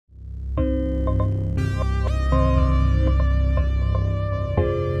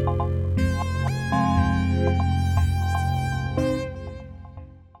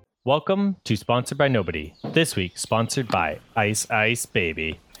Welcome to Sponsored by Nobody. This week, sponsored by Ice Ice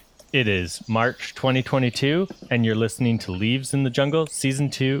Baby. It is March 2022, and you're listening to Leaves in the Jungle,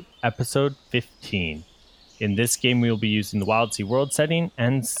 Season 2, Episode 15. In this game, we will be using the Wildsea world setting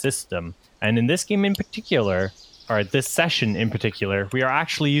and system. And in this game in particular, or this session in particular, we are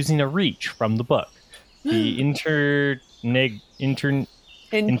actually using a reach from the book. The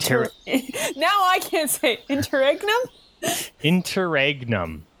Now I can't say interregnum?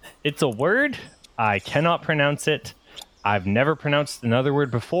 Interregnum. It's a word. I cannot pronounce it. I've never pronounced another word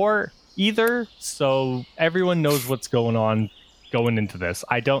before either, so everyone knows what's going on going into this.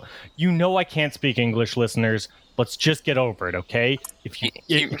 I can't speak English, listeners. Let's just get over it, okay? He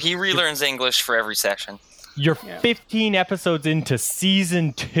relearns English for every session. You're 15 episodes into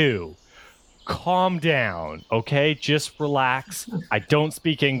Season 2. Calm down, okay? Just relax. I don't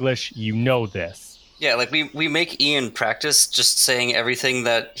speak English. You know this. Yeah, like we make Ian practice just saying everything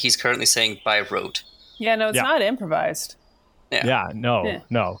that he's currently saying by rote. Yeah, no, it's not improvised.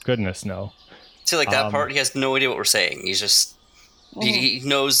 No, goodness, no. See, like that part, he has no idea what we're saying. He's just, he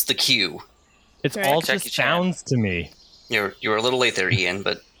knows the cue. It's all just sounds to me. You're a little late there, Ian,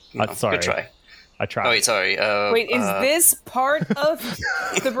 but sorry. Good try. I tried. Oh, wait, sorry. Wait, is this part of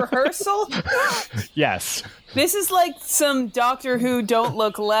the rehearsal? Yes. This is like some Doctor Who don't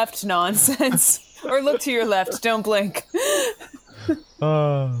look left nonsense. Or look to your left, don't blink.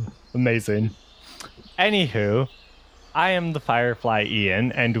 Oh, amazing. Anywho, I am the Firefly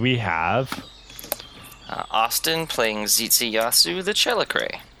Ian, and we have... Austin playing Zitzi Yasu the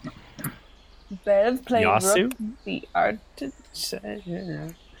Chelicray. Bev playing Yasu? Rook the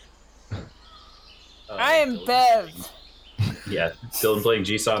Artisan. I am Bev. Yeah, Dylan playing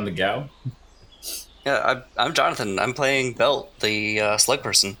Jisan the Gao. Yeah, I'm Jonathan. I'm playing Belt, the slug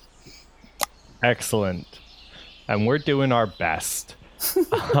person. Excellent. And we're doing our best.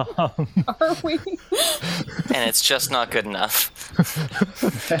 Are we? And it's just not good enough.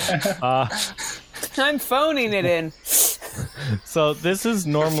 I'm phoning it in. So this is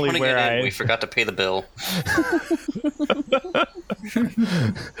normally where we forgot to pay the bill.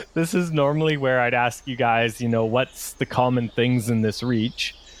 This is normally where I'd ask you guys, what's the common things in this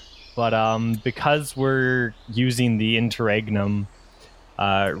reach? But because we're using the interregnum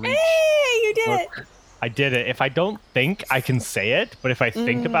reach... Hey, you did it! I did it. If I don't think, I can say it, but if I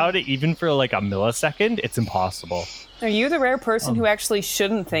think about it, even for like a millisecond, it's impossible. Are you the rare person who actually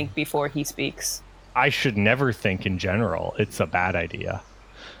shouldn't think before he speaks? I should never think in general. It's a bad idea.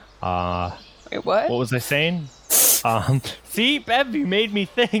 Wait, what? What was I saying? See, Bev, you made me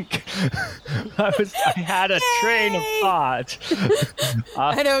think. I had a train of thought.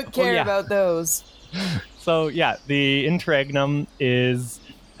 I don't care about those. So yeah, the interregnum is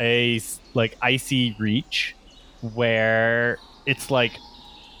a icy reach where it's like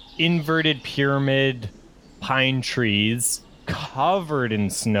inverted pyramid pine trees covered in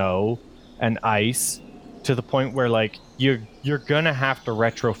snow and ice to the point where you're gonna have to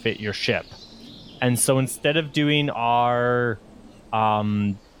retrofit your ship. And so instead of doing our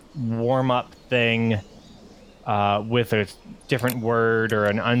warm-up thing with a different word or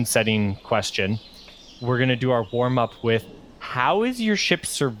an unsetting question, we're going to do our warm-up with, how is your ship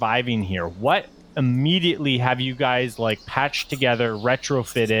surviving here? What immediately have you guys patched together,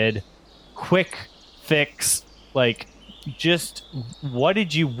 retrofitted, quick fix, just what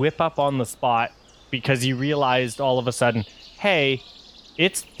did you whip up on the spot because you realized all of a sudden, hey,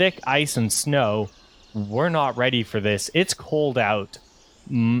 it's thick ice and snow. We're not ready for this. It's cold out.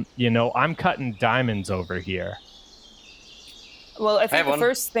 I'm cutting diamonds over here. Well, I think the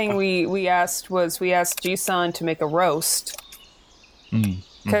first thing we asked Jisan to make a roast.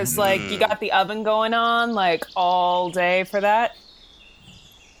 Because, you got the oven going on, all day for that.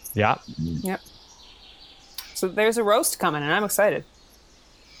 Yeah. Yep. So there's a roast coming, and I'm excited.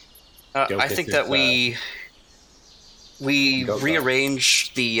 I think that we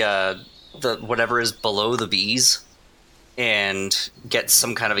rearrange the whatever is below the bees and get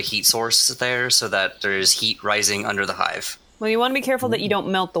some kind of a heat source there so that there's heat rising under the hive. Well, you want to be careful that you don't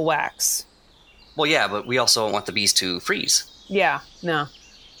melt the wax. Well, yeah, but we also don't want the bees to freeze. Yeah, no.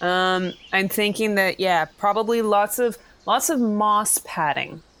 I'm thinking that, probably lots of moss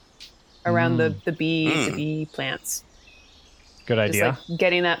padding around the bee plants. Good idea. Just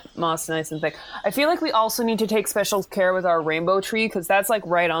getting that moss nice and thick. I feel like we also need to take special care with our rainbow tree because that's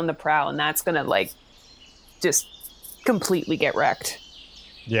right on the prow, and that's gonna just completely get wrecked.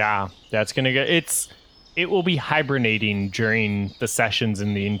 Yeah, that's gonna get it will be hibernating during the sessions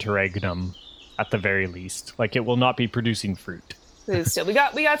in the interregnum at the very least. It will not be producing fruit. Still, we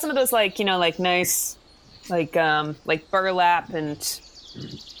got some of those nice burlap and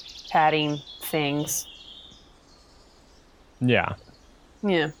padding things. Yeah.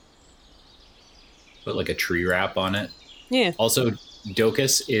 Yeah. Put like a tree wrap on it. Yeah. Also,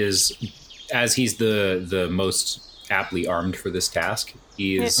 Docus is, as he's the most aptly armed for this task,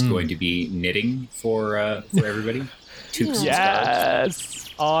 he is going to be knitting for everybody. Yes.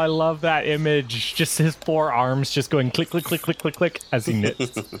 Oh, I love that image. Just his 4 arms just going click, click, click, click, click, click as he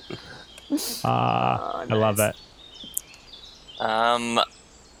knits. Nice. I love that.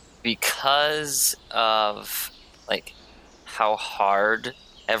 Because of like how hard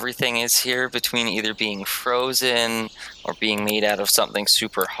everything is here, between either being frozen or being made out of something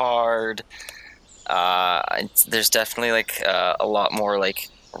super hard, there's definitely like a lot more like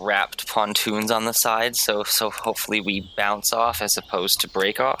wrapped pontoons on the side, so hopefully we bounce off as opposed to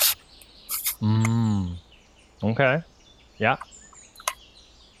break off. Okay. Yeah.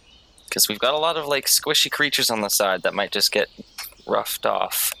 Because we've got a lot of like squishy creatures on the side that might just get roughed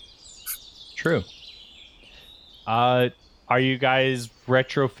off. True. Are you guys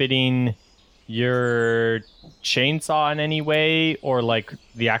retrofitting your chainsaw in any way, or like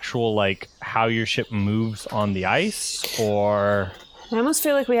the actual like how your ship moves on the ice, or? I almost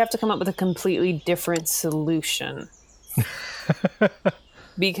feel like we have to come up with a completely different solution.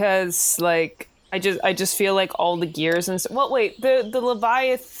 Because like I just feel like all the gears and well, wait, the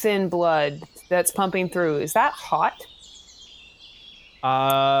Leviathan blood that's pumping through, is that hot?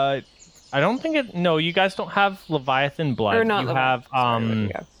 I don't think it. No, you guys don't have Leviathan blood. Or not you Leviathan.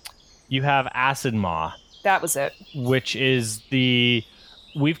 have you have Acid Maw. That was it. Which is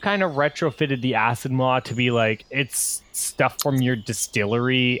we've kind of retrofitted the Acid Maw to be like, it's stuff from your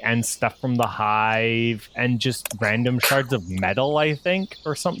distillery and stuff from the hive and just random shards of metal, I think,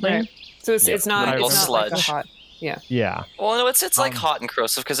 or something. Right. So it's not sludge. Like a hot. Yeah. Yeah. Well, no, it's like hot and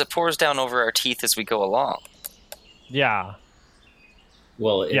corrosive because it pours down over our teeth as we go along. Yeah.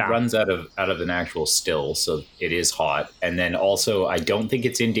 Well, it runs out of an actual still, so it is hot. And then also, I don't think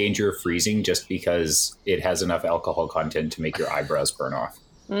it's in danger of freezing just because it has enough alcohol content to make your eyebrows burn off.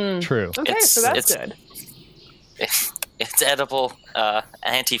 True. Okay, so that's good. It's edible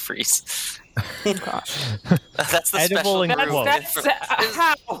antifreeze. Oh, gosh. That's the edible special.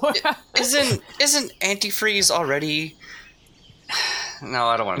 Isn't antifreeze already? No,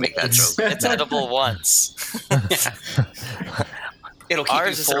 I don't want to make that joke. It's edible once. It'll keep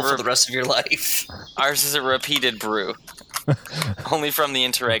you full for the rest of your life. Ours is a repeated brew. Only from the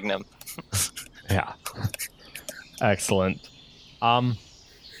interregnum. Yeah. Excellent.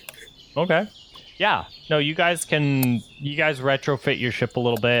 Okay. Yeah. No, you guys retrofit your ship a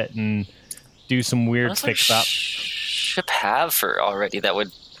little bit and do some weird fix up. Ship have for already that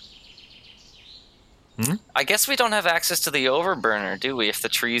would. I guess we don't have access to the overburner, do we? If the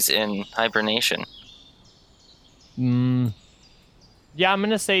tree's in hibernation. Yeah, I'm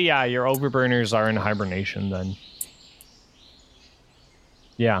gonna say your overburners are in hibernation then.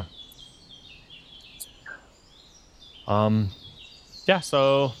 Yeah. Yeah,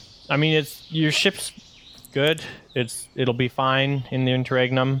 so I mean your ship's good. It'll be fine in the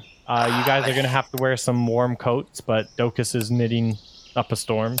interregnum. You guys are gonna have to wear some warm coats, but Docus is knitting up a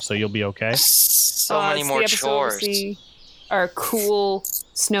storm, so you'll be okay. So many more chores. Our cool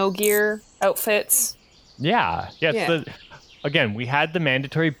snow gear outfits. Yeah. Again, we had the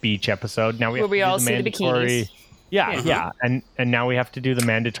mandatory beach episode. Now we have to do the mandatory. Yeah. And now we have to do the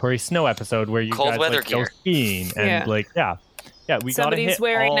mandatory snow episode where you cold guys weather like go skiing and we Somebody's gotta hit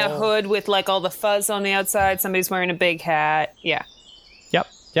wearing a hood with like all the fuzz on the outside. Somebody's wearing a big hat. Yeah. Yep.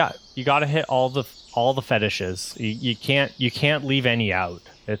 Yeah. You gotta hit all the fetishes. You can't leave any out.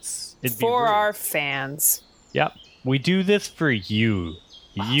 It'd for be our fans. Yep. We do this for you.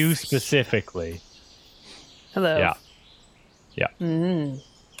 You specifically. Hello. Yeah. Yeah.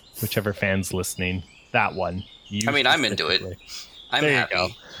 Whichever fan's listening, that one. I'm into it. I'm there happy. You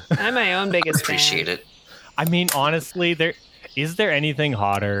go. I'm my own biggest Appreciate fan. it. I mean, honestly, is there anything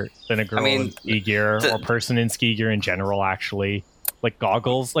hotter than a girl in ski gear or person in ski gear in general? Actually, like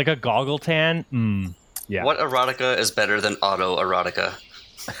goggles, like a goggle tan. Yeah. What erotica is better than auto erotica?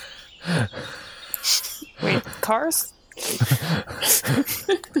 Wait, cars?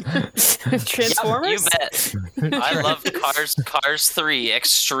 Transformers? You bet. I love Cars 3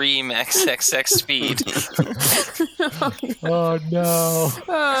 Extreme XXX Speed. Oh no.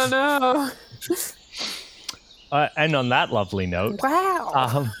 Oh no. And on that lovely note,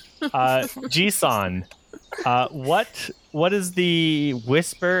 wow. Jisan, what is the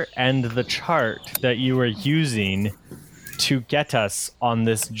whisper and the chart that you are using to get us on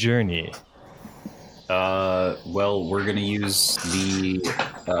this journey? Well, we're gonna use the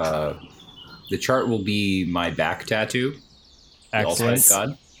chart will be my back tattoo. Excellent.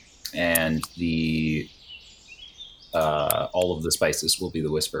 God. and the all of the spices will be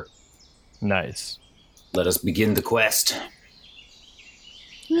the whisper. Nice. Let us begin the quest.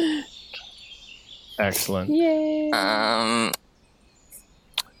 Excellent. Yay. I'm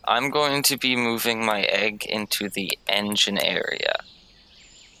going to be moving my egg into the engine area.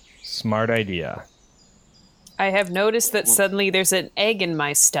 Smart idea. I have noticed that suddenly there's an egg in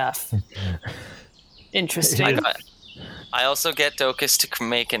my stuff. Interesting. I also get Docus to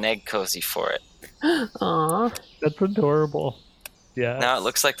make an egg cozy for it. Aww. That's adorable. Yeah. Now it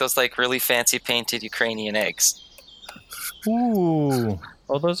looks like those really fancy painted Ukrainian eggs. Ooh.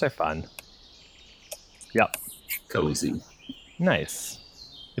 Oh, those are fun. Yep. Cozy. Nice.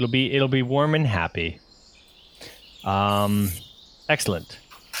 It'll be warm and happy. Excellent.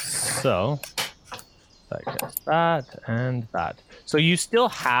 So that and that. So you still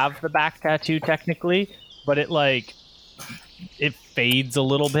have the back tattoo technically, but it fades a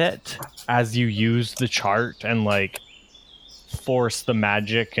little bit as you use the chart and force the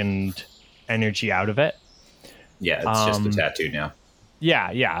magic and energy out of it. Yeah, it's just a tattoo now.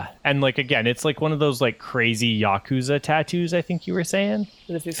 Yeah. And again, it's one of those crazy Yakuza tattoos, I think you were saying.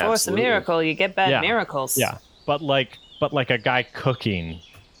 But if you force a miracle, you get bad miracles. Yeah. But like a guy cooking,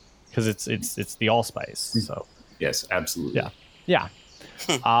 because it's the allspice. So yes, absolutely. Yeah.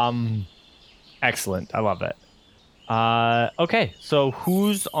 Excellent. I love it. Okay, so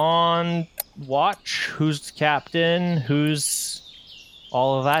who's on watch? Who's captain? Who's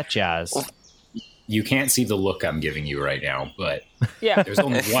all of that jazz? You can't see the look I'm giving you right now, but there's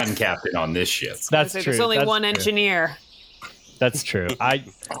only one captain on this ship. That's true. There's only one engineer. That's true. I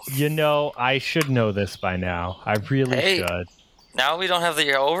should know this by now. I really should. Now we don't have the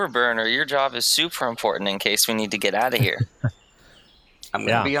overburner. Your job is super important in case we need to get out of here. I'm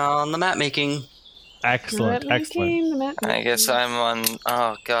going to be on the map making. Excellent. I guess I'm on...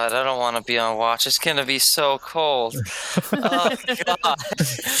 Oh, God, I don't want to be on watch. It's going to be so cold. Oh, God.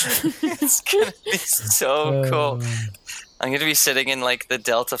 It's going to be so cold. I'm going to be sitting in, the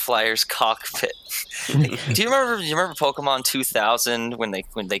Delta Flyer's cockpit. Do you remember Pokemon 2000 when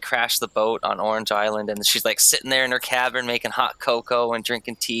they crashed the boat on Orange Island and she's, sitting there in her cabin making hot cocoa and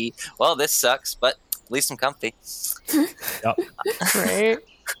drinking tea? Well, this sucks, but at least I'm comfy. Yep. Right.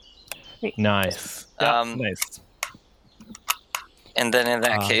 Nice. Nice. And then in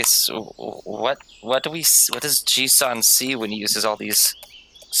that case, what does G-San see when he uses all these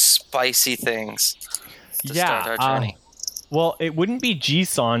spicy things to start our journey? Well, it wouldn't be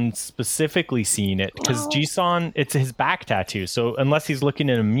G-San specifically seeing it because G-San, it's his back tattoo. So unless he's looking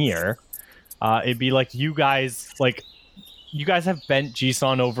in a mirror, it'd be you guys have bent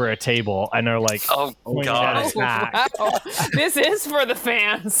G-San over a table and are oh God, at his back. Wow. This is for the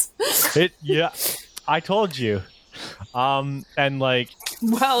fans. I told you. And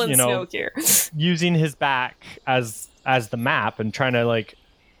snow here. Using his back as the map and trying to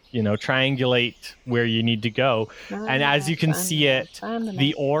triangulate where you need to go. And as you can see it,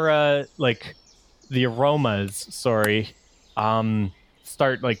 the aura, the aromas,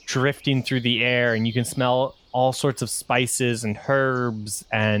 start drifting through the air, and you can smell all sorts of spices and herbs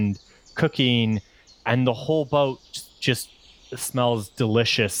and cooking, and the whole boat just smells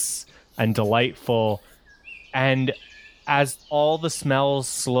delicious and delightful. And as all the smells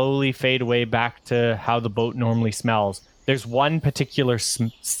slowly fade away back to how the boat normally smells, there's one particular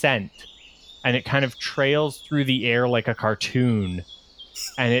scent, and it kind of trails through the air like a cartoon,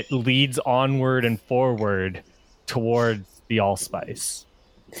 and it leads onward and forward towards the allspice.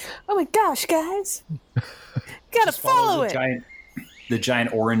 Oh my gosh, guys! Gotta follow it. The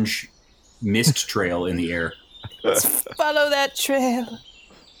giant orange mist trail in the air. Let's follow that trail.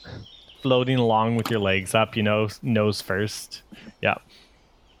 Floating along with your legs up, nose first. Yeah.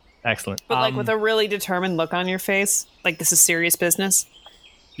 Excellent. But with a really determined look on your face, this is serious business.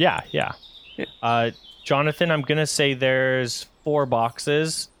 Yeah. Jonathan, I'm gonna say there's 4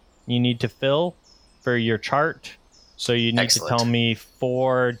 boxes you need to fill for your chart. So you need to tell me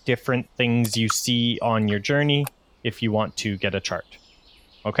 4 different things you see on your journey if you want to get a chart.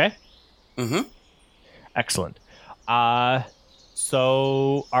 Okay? Mm-hmm. Excellent.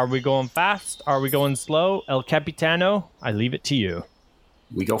 So are we going fast? Are we going slow? El Capitano, I leave it to you.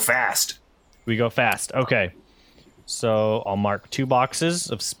 We go fast. Okay. So I'll mark 2 boxes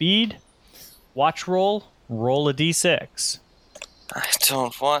of speed. Watch roll a d6. I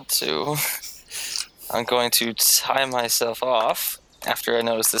don't want to. I'm going to tie myself off after I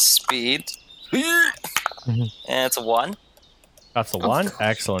notice the speed. And it's a 1. That's a 1.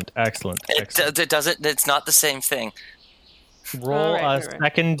 Excellent. It doesn't. It's not the same thing. Roll a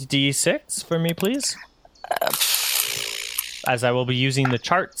second d6 for me, please. as I will be using the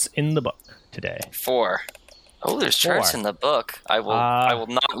charts in the book today. 4. Oh, there's charts in the book. I will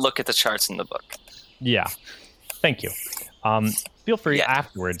not look at the charts in the book. Yeah. Thank you. Feel free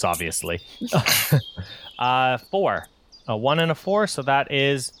afterwards, obviously. 4. A 1 and a 4, so that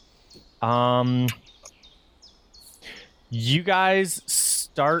is you guys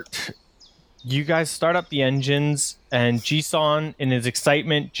start up the engines, and Jisun in his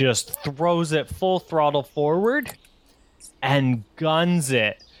excitement just throws it full throttle forward and guns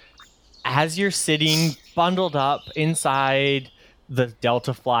it as you're sitting bundled up inside the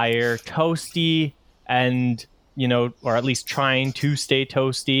Delta Flyer, toasty, and or at least trying to stay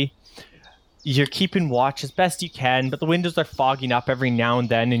toasty. You're keeping watch as best you can, but the windows are fogging up every now and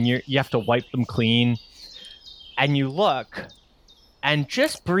then, and you have to wipe them clean. And you look, and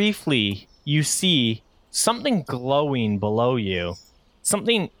just briefly, you see something glowing below you.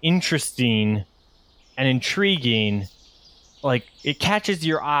 Something interesting and intriguing. Like, it catches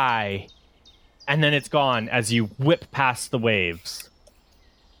your eye, and then it's gone as you whip past the waves.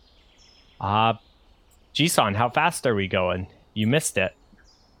 Jisun, how fast are we going? You missed it.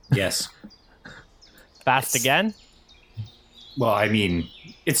 Yes. Fast again? Well, I mean,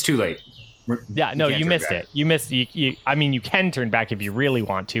 it's too late. Yeah, no, you missed it. You missed. You. I mean, you can turn back if you really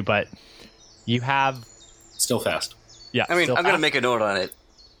want to, but you have still fast. Yeah. I mean, I'm gonna make a note on it.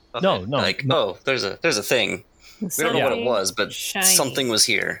 No. There's a thing. We don't know what it was, but something was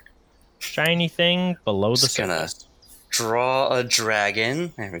here. Shiny thing below the surface. Gonna draw a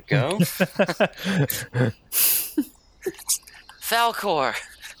dragon. There we go. Falcor.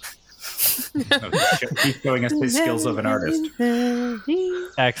 He's showing us his skills of an artist.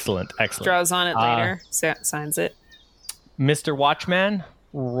 Excellent. Draws on it later. Signs it. Mr. Watchman,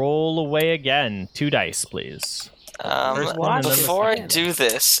 roll away again. 2 dice, please. Before I do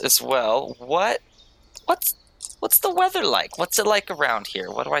this as well, what's the weather like? What's it like around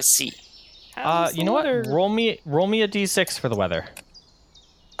here? What do I see? You know what? Roll me a d6 for the weather.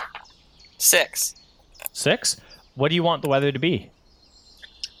 6. 6? What do you want the weather to be?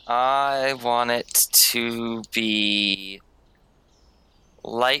 I want it to be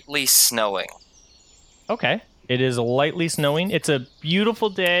lightly snowing. Okay. It is lightly snowing. It's a beautiful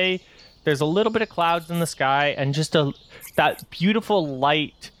day. There's a little bit of clouds in the sky and just that beautiful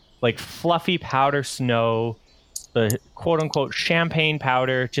light, like fluffy powder snow, the quote-unquote champagne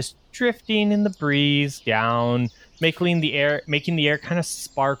powder, just drifting in the breeze down, making the air kind of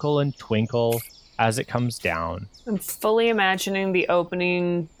sparkle and twinkle as it comes down. I'm fully imagining the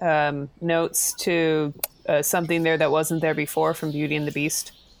opening notes to something there that wasn't there before from Beauty and the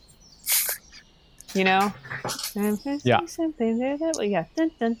Beast. You know? Yeah.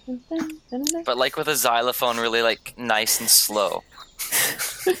 But like with a xylophone, really like nice and slow.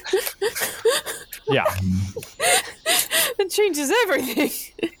 Yeah. It changes everything.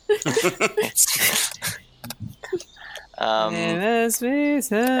 And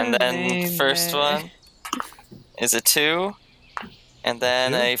then first one is a 2, and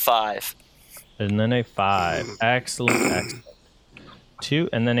then a 5. And then a 5. Excellent. 2,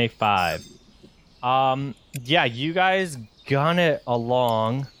 and then a 5. Yeah, you guys gun it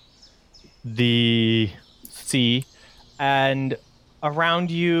along the sea, and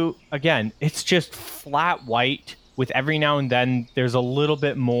around you, again, it's just flat white, with every now and then there's a little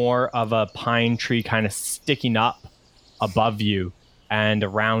bit more of a pine tree kind of sticking up above you and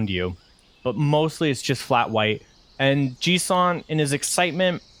around you, but mostly it's just flat white. And Jisun, in his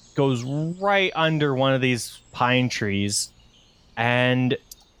excitement, goes right under one of these pine trees, and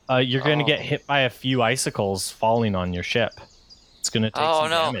you're going to get hit by a few icicles falling on your ship. It's going to take some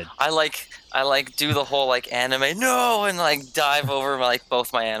damage. I like do the whole like anime and like dive over like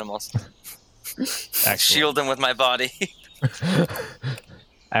both my animals. Shield them with my body.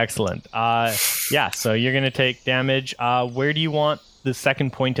 Excellent. Yeah, so you're going to take damage. Where do you want the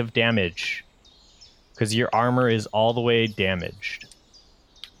second point of damage? Because your armor is all the way damaged.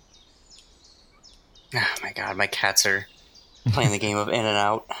 Oh my god, my cats are playing the game of In and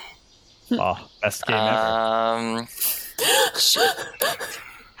Out. Oh, best game ever.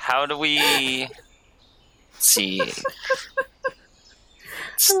 How do we see?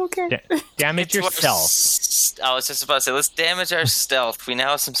 Okay. Damage your stealth. I was just about to say, let's damage our stealth. We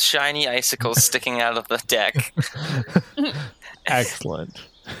now have some shiny icicles sticking out of the deck. Excellent.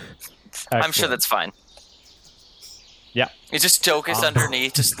 I'm sure that's fine. Yeah. You just Jokus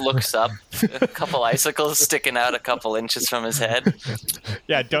underneath, just looks up, a couple icicles sticking out a couple inches from his head.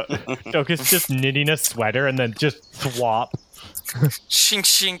 Yeah, Jokus just knitting a sweater and then just swap. Shink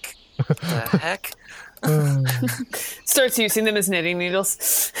shink. The heck? Starts using them as knitting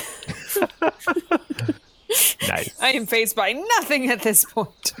needles. Nice. I am faced by nothing at this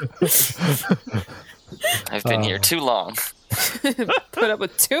point. I've been here too long. Put up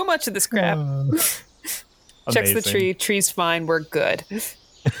with too much of this crap. Checks the tree. Tree's fine. We're good.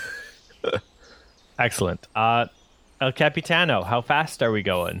 Excellent. El Capitano, how fast are we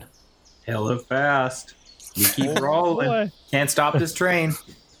going? Hella fast. We keep rolling. Can't stop this train.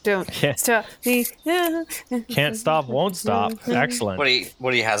 Don't stop me. Can't stop, won't stop. Excellent.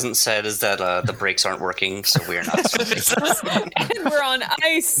 What he hasn't said is that the brakes aren't working, so we're not stopping. And we're on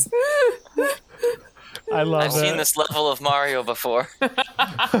ice. I love I've seen this level of Mario before.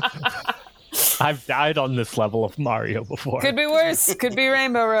 I've died on this level of Mario before. Could be worse. Could be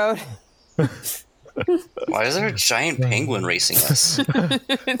Rainbow Road. Why is there a giant penguin racing us?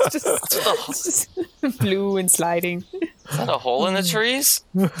 it's just blue and sliding. Is that a hole in the trees?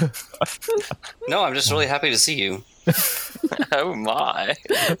 No, I'm just really happy to see you. Oh my.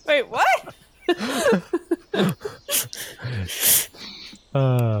 Wait, what?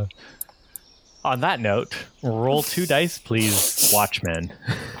 On that note, roll 2 dice, please, Watchman.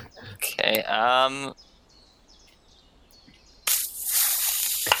 Okay,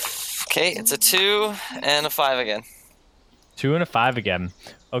 Okay, it's a 2 and a 5 again. 2 and a 5 again.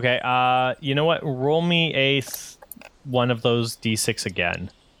 Okay, you know what? Roll me one of those d6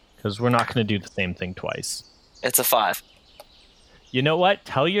 again, because we're not going to do the same thing twice. It's a 5. You know what?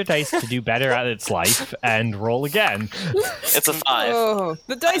 Tell your dice to do better at its life and roll again. It's a 5. Oh,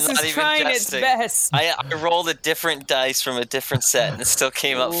 the dice is trying its best. I rolled a different dice from a different set, and it still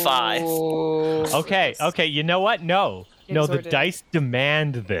came up 5. Okay, you know what? No, the dice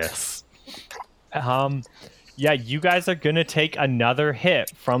demand this. Yeah, you guys are gonna take another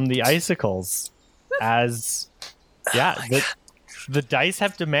hit from the icicles, the dice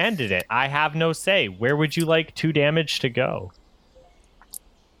have demanded it. I have no say. Where would you like 2 damage to go?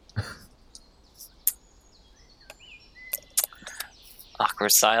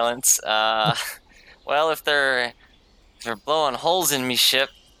 Awkward silence. Well, if they're blowing holes in me ship,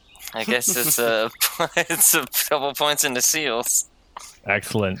 I guess it's a couple points into seals.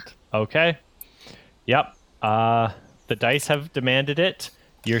 Excellent. Okay. Yep. The dice have demanded it.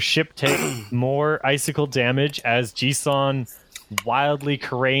 Your ship takes more icicle damage as Jisun wildly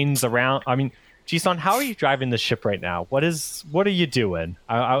careens around. I mean, Jisun, how are you driving the ship right now? What are you doing?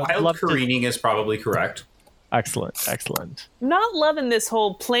 Wild careening is probably correct. Excellent. Not loving this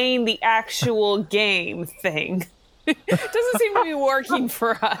whole playing the actual game thing. Doesn't seem to be working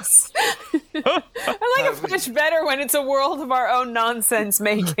for us. I like it much better when it's a world of our own nonsense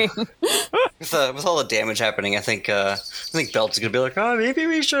making. With all the damage happening, I think Belt's gonna be like, oh, maybe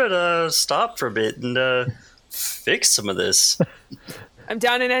we should stop for a bit and fix some of this. I'm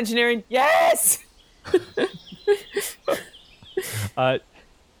down in engineering. Yes.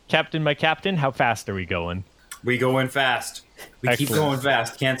 Captain, my captain, how fast are we going? We going fast. We keep going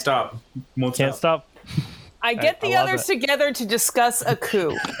fast. Can't stop. Can't stop. I get the others together to discuss a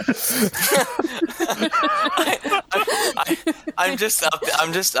coup. I'm just up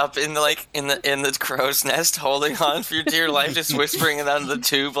in the crow's nest, holding on for your dear life, just whispering it out of the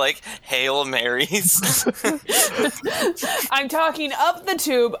tube like Hail Marys. I'm talking up the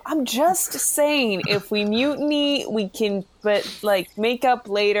tube. I'm just saying, if we mutiny, we can, but make up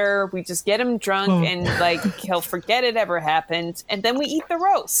later. We just get him drunk and he'll forget it ever happened, and then we eat the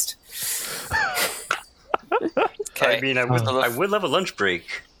roast. Okay. I mean, I would love a lunch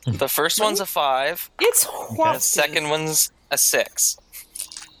break. The first one's a 5. It's wafty. The second one's a 6.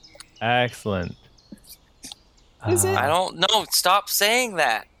 Excellent. Is it? I don't know. Stop saying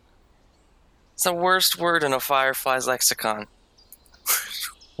that. It's the worst word in a Firefly's lexicon.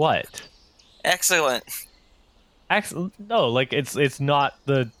 What? Excellent. Excellent. No, it's not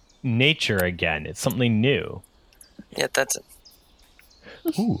the nature again. It's something new. Yeah, that's it.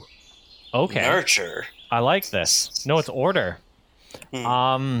 Ooh. Okay. Nurture. I like this. No, it's order.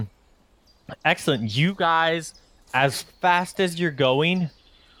 Excellent. You guys, as fast as you're going,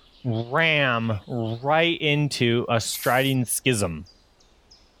 ram right into a striding schism.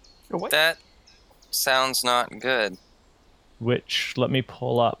 What? That sounds not good. Which, let me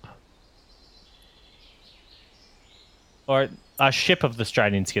pull up. Or a ship of the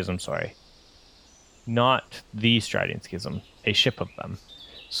striding schism, sorry. Not the striding schism. A ship of them.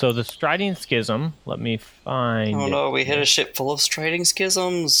 So the striding schism, let me find Oh no, we hit a ship full of striding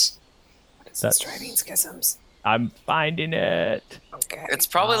schisms. That's striding schisms. I'm finding it. Okay. It's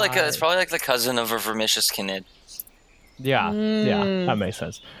probably like the cousin of a vermicious kinid. Yeah, that makes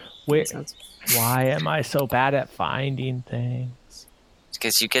sense. Why am I so bad at finding things?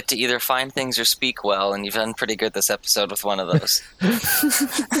 because you get to either find things or speak well, and you've done pretty good this episode with one of those.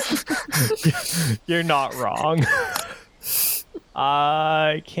 You're not wrong.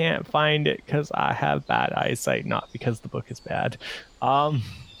 I can't find it because I have bad eyesight, not because the book is bad. I'm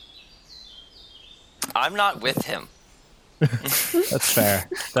not with him. That's fair.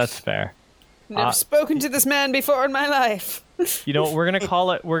 That's fair. Never spoken to this man before in my life. You know what we're gonna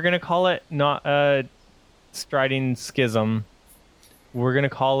call it? We're gonna call it not a striding schism. We're gonna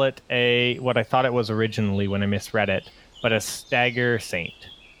call it what I thought it was originally when I misread it, but a stagger saint.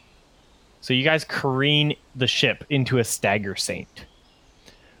 So you guys careen the ship into a stagger saint.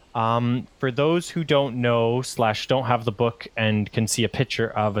 For those who don't know / don't have the book and can see a picture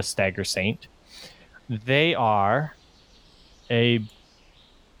of a stagger saint, they are a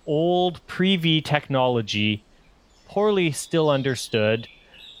old pre-V technology, poorly still understood.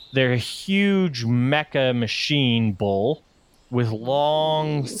 They're a huge mecha machine bull with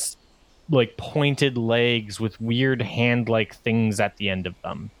long, like pointed legs with weird hand-like things at the end of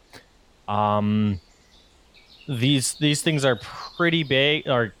them. These things are pretty big,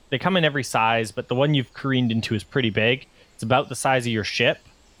 or they come in every size, but the one you've careened into is pretty big. It's about the size of your ship.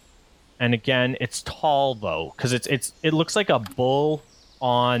 And again, it's tall though, because it looks like a bull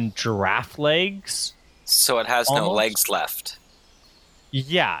on giraffe legs. So it has no legs left.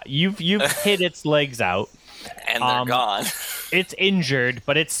 Yeah, you've hit its legs out. And they're gone. It's injured,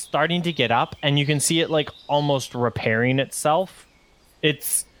 but it's starting to get up, and you can see it like almost repairing itself.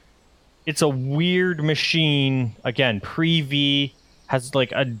 It's a weird machine. Again, pre-V, has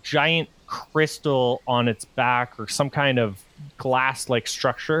like a giant crystal on its back or some kind of glass-like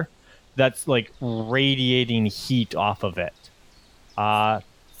structure that's like radiating heat off of it.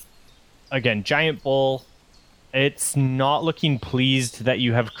 Again, giant bull. It's not looking pleased that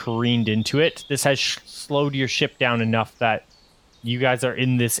you have careened into it. This has slowed your ship down enough that you guys are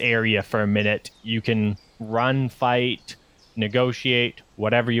in this area for a minute. You can run, fight, negotiate,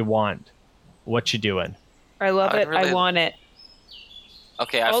 whatever you want. What you doing? I love it. I want it.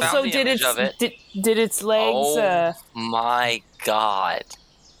 Okay, I found the image of it. Did its legs? Oh my god!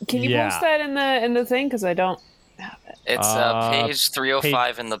 Can you post that in the thing? Because I don't have it. It's page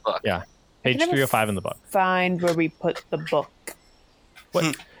 305 in the book. Yeah, page 305 in the book. Find where we put the book.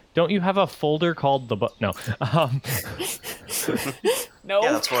 What? Don't you have a folder called the book? No. No.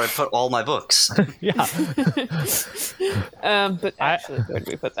 Yeah, that's where I put all my books. Yeah. But actually, where did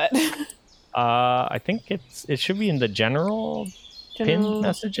we put that? I think it should be in the general pinned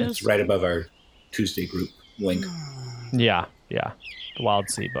messages. It's right above our Tuesday group link. Yeah. The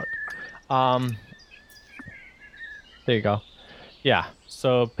Wildsea book. There you go. Yeah.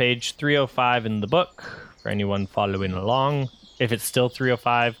 So page 305 in the book for anyone following along. If it's still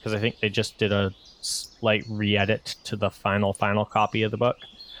 305, because I think they just did a slight re-edit to the final copy of the book.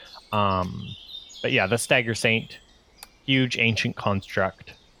 But yeah, the Stagger Saint, huge ancient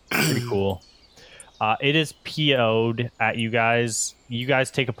construct, pretty cool. It is PO'd at you guys. You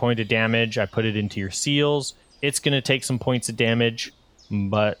guys take a point of damage. I put it into your seals. It's going to take some points of damage,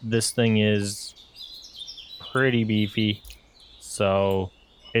 but this thing is pretty beefy, so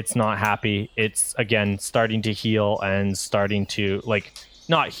it's not happy. It's, again, starting to heal and starting to, like,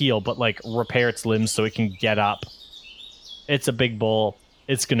 not heal, but, like, repair its limbs so it can get up. It's a big bull.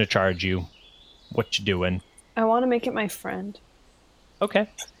 It's going to charge you. What you doing? I want to make it my friend. Okay.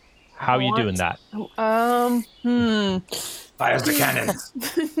 How are you doing that? Fires the cannons.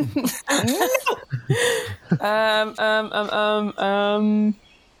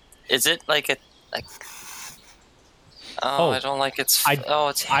 Is it like a I don't like its.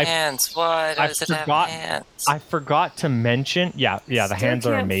 Its hands. What does it have hands? I forgot to mention. Yeah. The hands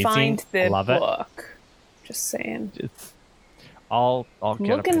are amazing. I love book. It. Just saying. I'll get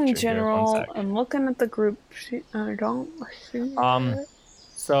looking a picture in general. here. I'm looking at the group sheet. I don't see it.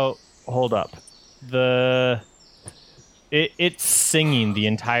 So hold up. It's singing the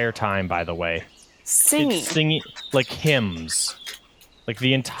entire time. By the way, it's singing like hymns. Like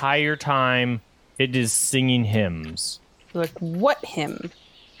the entire time, it is singing hymns. Like what hymn?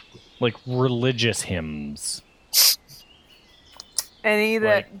 Like religious hymns. Any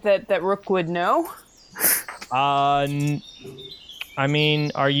that Rook would know? I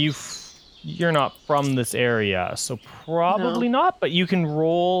mean, you're not from this area, so probably not, but you can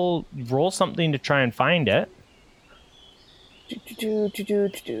roll something to try and find it.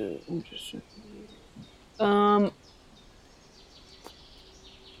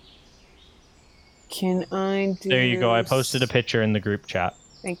 Can I do... There you go. I posted a picture in the group chat.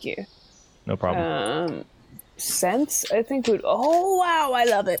 Thank you. No problem. Sense, I think would... Oh, wow, I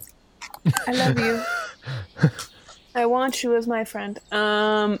love it. I love you. I want you as my friend.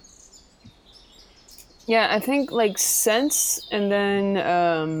 Yeah, I think like sense and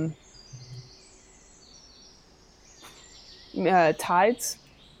then tides.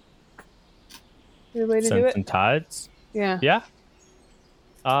 Good way to do it. Sense and tides. Yeah. Yeah.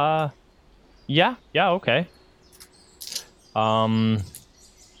 Yeah. Okay.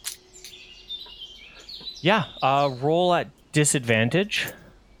 Yeah. Roll at disadvantage.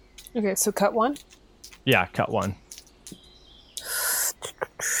 Okay, so cut 1. Yeah, cut 1.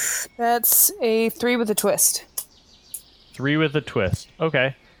 That's a 3 with a twist. 3 with a twist.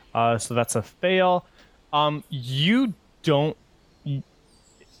 Okay. So that's a fail. You don't.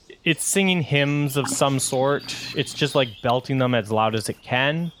 It's singing hymns of some sort. It's just like belting them as loud as it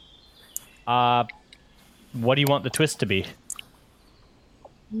can. What do you want the twist to be?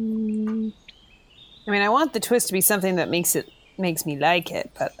 I mean, I want the twist to be something that makes me like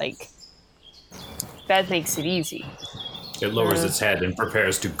it, but like that makes it easy. It lowers its head and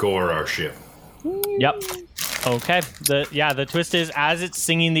prepares to gore our ship. Yep. Okay. The twist is as it's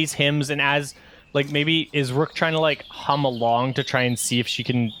singing these hymns and as like maybe is Rook trying to like hum along to try and see if she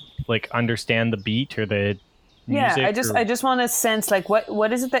can like understand the beat or the music. Yeah, I just want to sense like what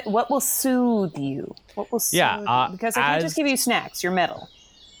is it what will soothe you? What will soothe you? Because I can't just give you snacks, you're metal.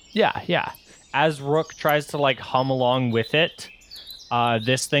 Yeah. As Rook tries to like hum along with it,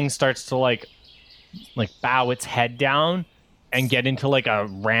 this thing starts to like bow its head down and get into like a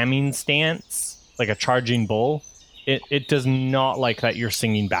ramming stance, like a charging bull. It does not like that you're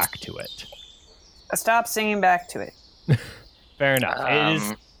singing back to it. Stop singing back to it. Fair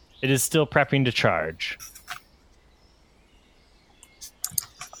enough. It is still prepping to charge.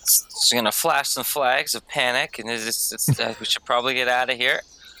 It's gonna flash some flags of panic, and we should probably get out of here.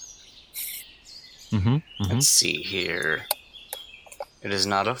 Let's see here. It is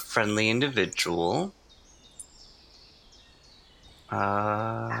not a friendly individual.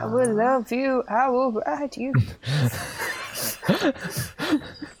 I will love you. I will ride you.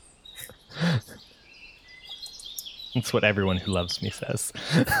 That's what everyone who loves me says.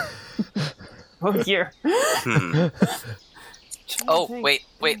 Oh, here. Oh, wait,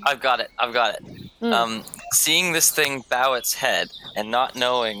 I've got it. Seeing this thing bow its head and not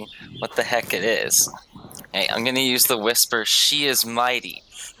knowing what the heck it is, hey, I'm going to use the whisper, "She is mighty,"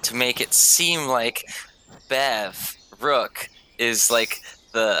 to make it seem like Bev, Rook, is like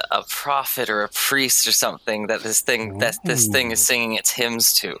a prophet or a priest or something that this thing is singing its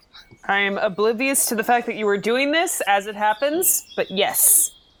hymns to. I am oblivious to the fact that you were doing this as it happens, but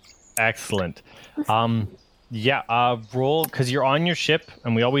yes. Excellent. Roll, because you're on your ship,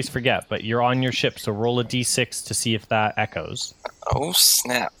 and we always forget, but you're on your ship, so roll a d6 to see if that echoes. Oh,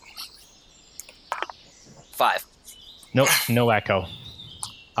 snap. 5. Nope, no echo.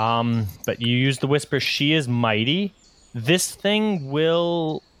 But you use the whisper, "She is mighty." This thing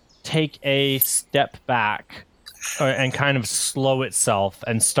will take a step back and kind of slow itself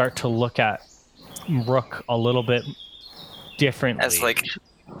and start to look at Rook a little bit differently.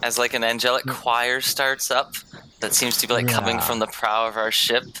 As like an angelic choir starts up that seems to be like coming from the prow of our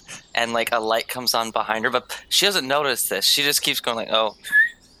ship, and like a light comes on behind her, but she doesn't notice this. She just keeps going like, "Oh,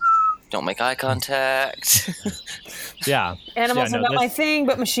 don't make eye contact." Yeah. Animals are not my thing,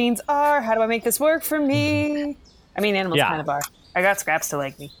 but machines are. How do I make this work for me? I mean, animals kind of are. I got Scraps to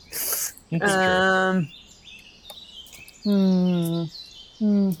like me. True.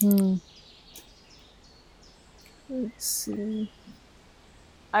 Let's see.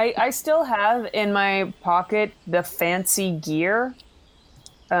 I still have in my pocket the fancy gear.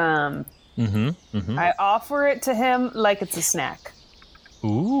 I offer it to him like it's a snack.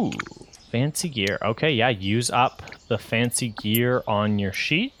 Ooh, fancy gear. Okay, yeah, use up the fancy gear on your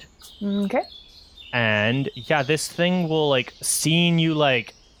sheet. Okay. And yeah, this thing will like seeing you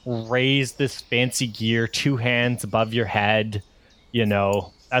like raise this fancy gear 2 hands above your head,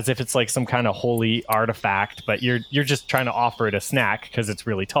 as if it's like some kind of holy artifact, but you're just trying to offer it a snack because it's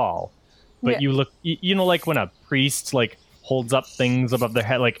really tall. But you look, like when a priest like holds up things above their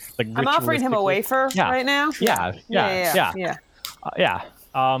head, like I'm offering him a wafer right now. Yeah.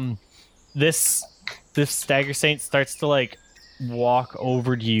 This Stagger Saint starts to like walk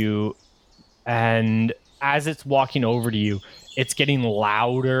over to you, and as it's walking over to you, it's getting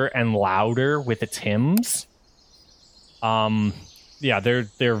louder and louder with its hymns.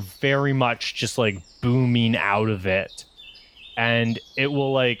 They're very much just like booming out of it, and it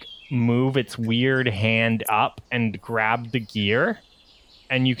will like move its weird hand up and grab the gear,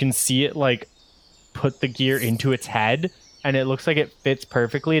 and you can see it like put the gear into its head, and it looks like it fits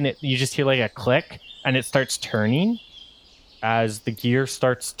perfectly, and you just hear like a click, and it starts turning as the gear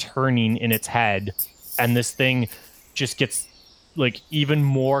starts turning in its head, and this thing just gets like even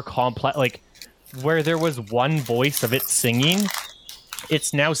more complex. Like where there was one voice of it singing,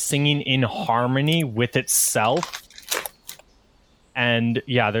 it's now singing in harmony with itself. And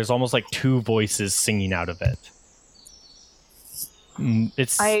yeah, there's almost like two voices singing out of it.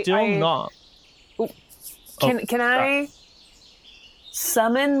 It's still not. Can I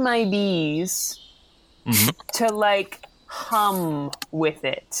summon my bees to like hum with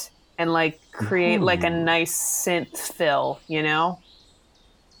it and like create like a nice synth fill, you know?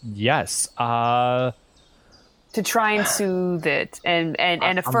 Yes. To try and soothe it and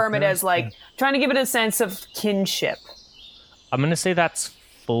affirm it as like trying to give it a sense of kinship. I'm going to say that's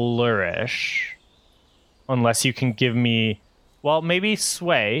flourish. Unless you can give me, well, maybe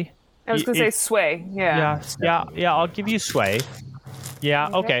sway. I was going to say sway. Yeah. Yeah, I'll give you sway. Yeah,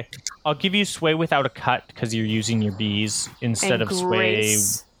 okay. I'll give you sway without a cut because you're using your bees instead of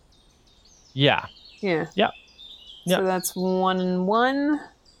grace. sway. Yeah. So that's 1 and 1.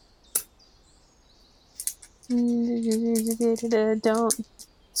 Don't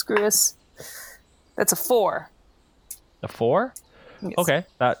screw us. That's a 4. A 4? Yes. Okay,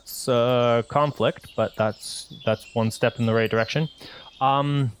 that's conflict, but that's one step in the right direction.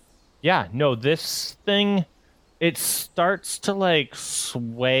 Yeah, no, this thing, it starts to like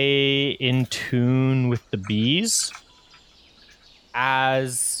sway in tune with the bees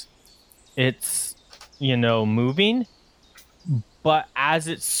as it's, moving. But as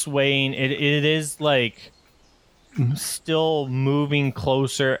it's swaying, it is like still moving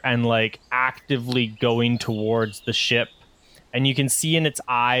closer and like actively going towards the ship. And you can see in its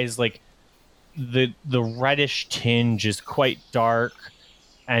eyes like the reddish tinge is quite dark,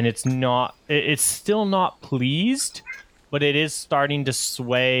 and it's still not pleased, but it is starting to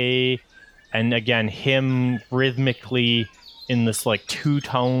sway and again hymn rhythmically in this like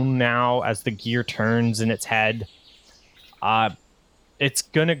two-tone now as the gear turns in its head. It's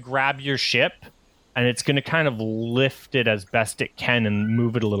gonna grab your ship and it's gonna kind of lift it as best it can and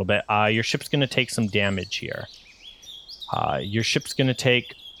move it a little bit. Your ship's gonna take some damage here. Your ship's gonna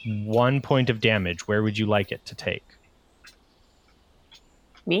take 1 point of damage. Where would you like it to take?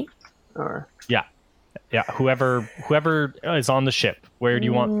 Me? Or yeah. Whoever is on the ship. Where do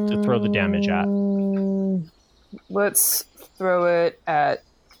you want to throw the damage at? Let's throw it at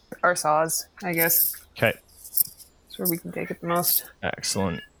our saws, I guess. Okay. That's where we can take it the most.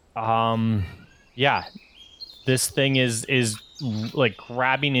 Excellent. Yeah. This thing is like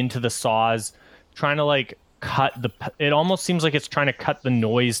grabbing into the saws, trying to like cut it almost seems like it's trying to cut the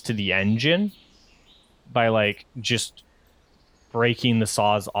noise to the engine by like just breaking the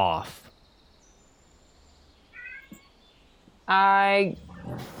saws off. I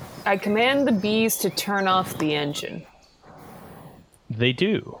command the bees to turn off the engine. They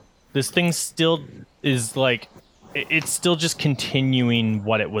do. This thing still is like, it's still just continuing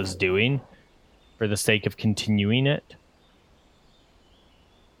what it was doing for the sake of continuing it.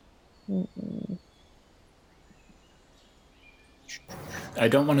 I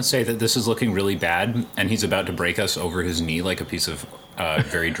don't want to say that this is looking really bad and he's about to break us over his knee like a piece of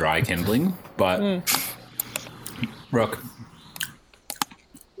very dry kindling, but Rook,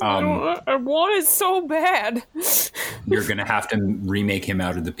 I want it so bad. You're going to have to remake him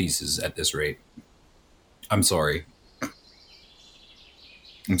out of the pieces at this rate. I'm sorry.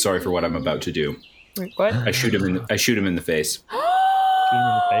 I'm sorry for what I'm about to do. Wait, what? I shoot him in the face. Shoot him in the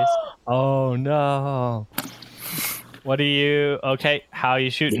face? Oh no. What are you? Okay, how are you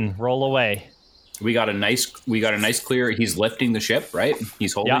shooting? Roll away. We got a nice clear. He's lifting the ship, right?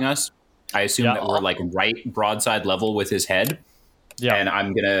 He's holding us. I assume that we're like right broadside level with his head. Yeah. And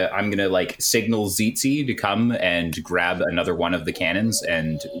I'm gonna like signal Wildsea to come and grab another one of the cannons,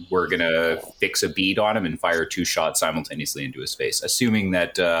 and we're gonna fix a bead on him and fire 2 shots simultaneously into his face, assuming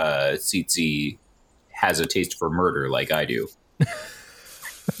that Wildsea has a taste for murder like I do.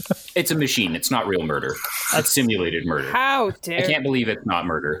 It's a machine. It's not real murder. It's simulated murder. How dare! I can't believe it's not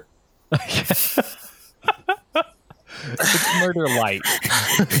murder. It's murder light.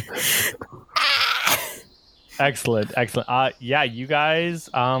 Excellent. Yeah, you guys,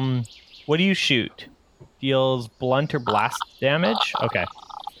 what do you shoot? Deals blunt or blast damage? Okay.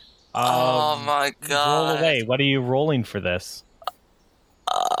 Oh my god. Roll away. What are you rolling for this?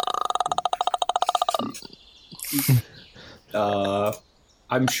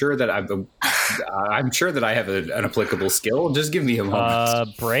 I'm sure that I have an applicable skill. Just give me a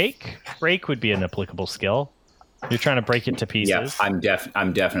moment. Break would be an applicable skill. You're trying to break it to pieces. Yeah,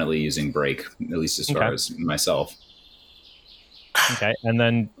 I'm definitely using break, at least as far as myself. Okay, and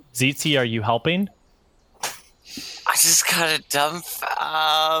then Wildsea, are you helping? I just got a dumb.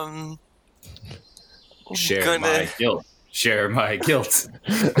 Share my guilt. Share my guilt.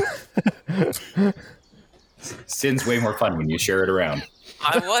 Sin's way more fun when you share it around.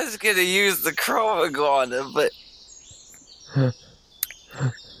 I was gonna use the chroma iguana, but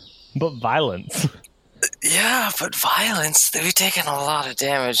violence. Yeah, but violence. They've taken a lot of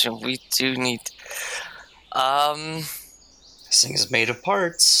damage, and we do need. This thing is made of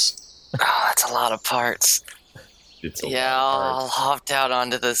parts. Oh, that's a lot of parts. I'll hop down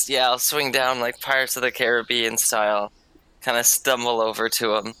onto this. Yeah, I'll swing down like Pirates of the Caribbean style. Kind of stumble over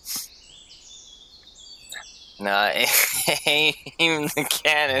to him. No, aim the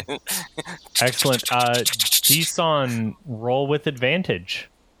cannon. Excellent. Jisun, roll with advantage.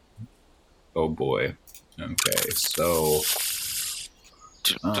 Oh boy. Okay, so...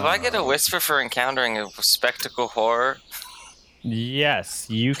 Do I get a whisper for encountering a spectacle horror? Yes,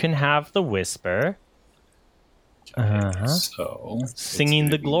 you can have the whisper. So singing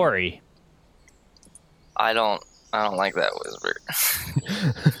the glory. I don't like that whisper.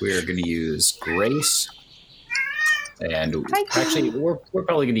 We're going to use grace, and actually, we're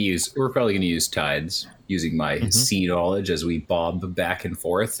probably going to use tides, using my sea knowledge as we bob back and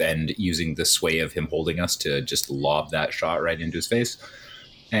forth, and using the sway of him holding us to just lob that shot right into his face.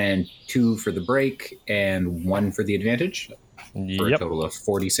 And 2 for the break, and 1 for the advantage, for a total of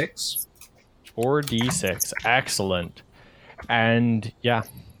 46. 4d6, excellent. And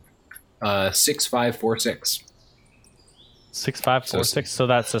 6, 5, 4, 6. 6, 5, 4, 6. So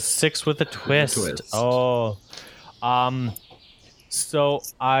that's a 6 with a twist. Oh, so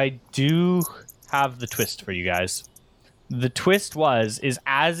I do have the twist for you guys. The twist is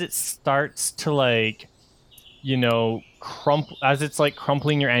as it starts to as it's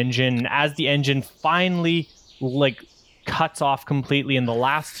crumpling your engine, and as the engine finally cuts off completely and the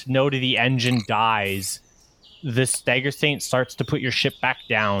last note of the engine dies, the Stagger Saint starts to put your ship back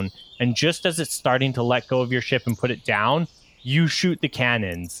down, and just as it's starting to let go of your ship and put it down, you shoot the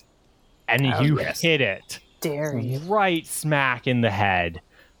cannons and hit it right smack in the head,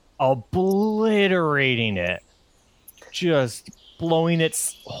 obliterating it, just blowing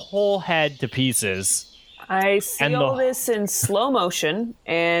its whole head to pieces. I see all this in slow motion,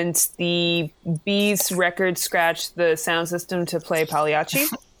 and the bees record scratch the sound system to play Pagliacci.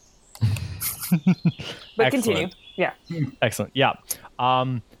 But continue. Yeah. Excellent. Yeah.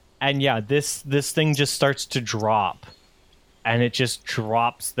 This thing just starts to drop, and it just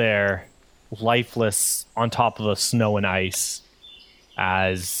drops there lifeless on top of the snow and ice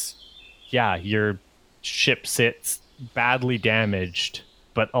as your ship sits badly damaged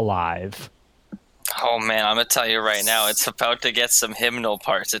but alive. Oh man, I'm gonna tell you right now, it's about to get some hymnal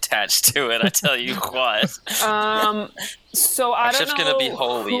parts attached to it. I tell you what. So I don't know gonna be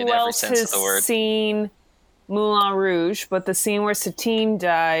holy who in every else sense has of the word. seen Moulin Rouge, but the scene where Satine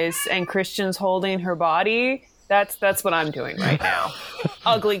dies and Christian's holding her body, that's what I'm doing right now.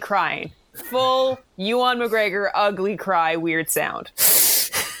 Ugly crying. Full Ewan McGregor ugly cry, weird sound.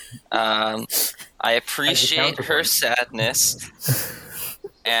 I appreciate her sadness.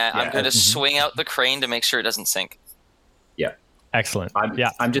 And I'm going to swing out the crane to make sure it doesn't sink. Yeah. Excellent.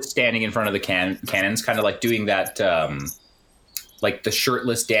 I'm just standing in front of the cannons, kind of doing that, the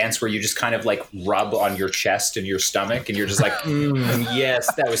shirtless dance where you just kind of rub on your chest and your stomach, and you're just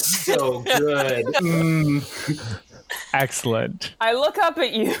yes, that was so good. Excellent. I look up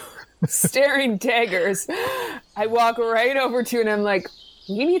at you, staring daggers. I walk right over to you, and I'm like,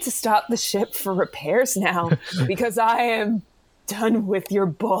 you need to stop the ship for repairs now, because I am done with your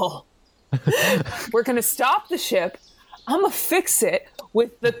bull. We're gonna stop the ship. I'm gonna fix it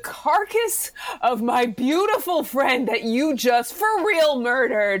with the carcass of my beautiful friend that you just for real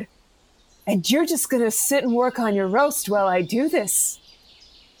murdered, and you're just gonna sit and work on your roast while I do this.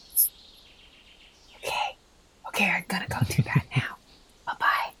 Okay, I'm gonna go do that now.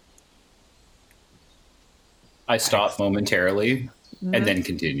 Bye-bye. I stop momentarily and then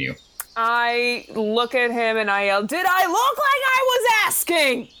continue. I look at him and I yell, "Did I look like I was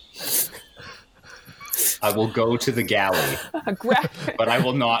asking?" I will go to the galley, but I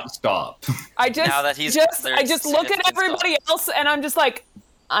will not stop. I just look at everybody else, and I'm just like,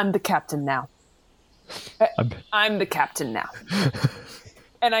 I'm the captain now. I'm the captain now.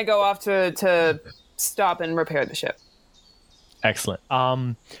 And I go off to stop and repair the ship. Excellent.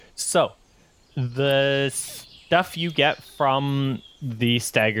 So the stuff you get from the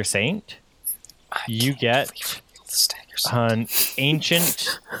Stagger Saint, you get an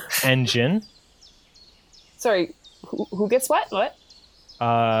ancient engine. Sorry, who gets what? What?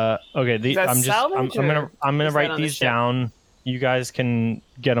 Okay. I'm gonna write these down. You guys can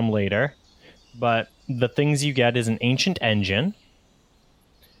get them later. But the things you get is an ancient engine.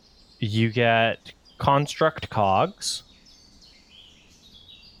 You get construct cogs.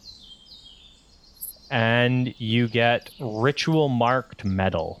 And you get ritual marked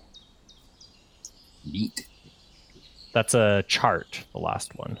metal. Neat. That's a chart, the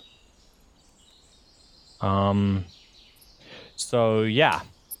last one. So yeah,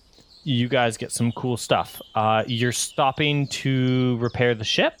 you guys get some cool stuff. You're stopping to repair the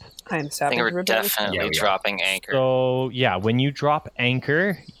ship. I'm I stopping. think we're definitely dropping anchor. So yeah, when you drop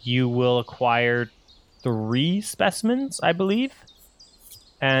anchor, you will acquire 3 specimens, I believe,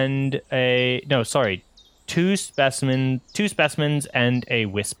 and two specimens and a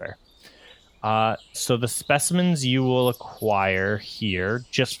whisper. So the specimens you will acquire here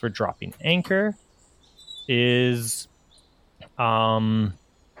just for dropping anchor is, let's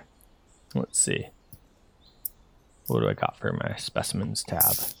see, what do I got for my specimens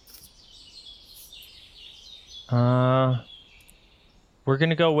tab? We're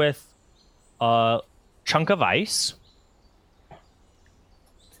gonna go with a chunk of ice.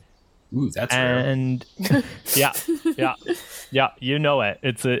 Ooh, that's rare. And yeah, you know it.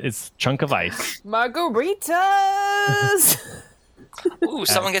 It's chunk of ice. Margaritas. Ooh,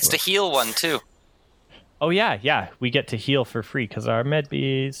 someone gets to heal one too. Oh yeah, we get to heal for free because our med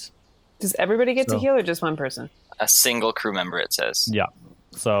bees. Does everybody get to heal or just one person? A single crew member, it says. Yeah.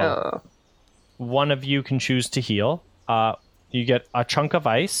 So one of you can choose to heal. You get a chunk of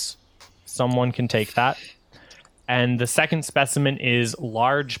ice. Someone can take that. And the second specimen is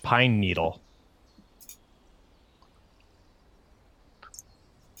large pine needle.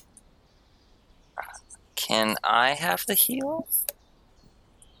 Can I have the heal?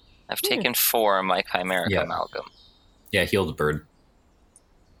 I've taken 4 of my Chimeric Amalgam. Yeah, heal the bird.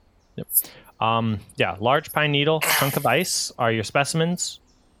 Yep. Yeah, large pine needle, chunk of ice are your specimens.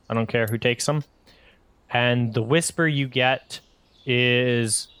 I don't care who takes them. And the whisper you get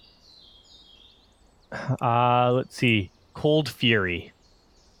is, let's see, Cold Fury.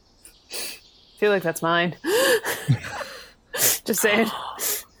 I feel like that's mine. Just saying.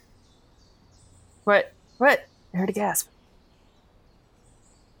 What? I heard a gasp.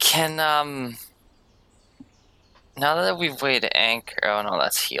 Can, now that we've weighed anchor... Oh, no,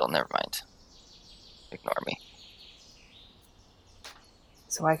 that's heal. Never mind. Ignore me.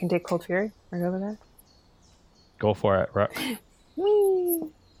 So I can take Cold Fury right over there? Go for it, Rook.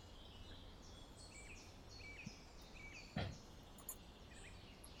 Woo!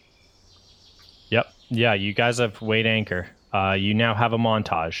 Yep. Yeah, you guys have weighed anchor. You now have a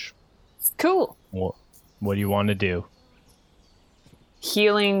montage. Cool. What do you want to do?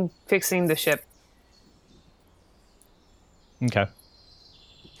 Healing, fixing the ship. Okay.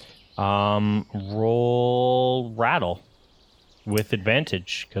 Roll rattle with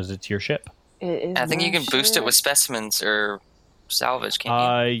advantage because it's your ship. I think you can boost it with specimens or salvage,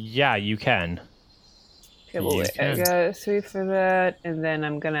 can't you? Yeah, you can. Okay, well, wait. I got 3 for that, and then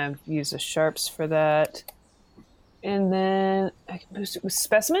I'm gonna use the sharps for that. And then I can boost it with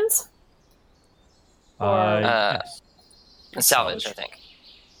specimens? Yes. Salvage, I think.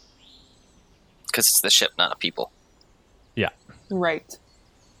 Because it's the ship, not people. Yeah. Right.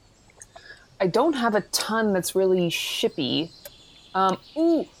 I don't have a ton that's really shippy.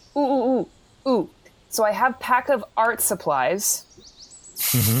 Ooh. So I have pack of art supplies.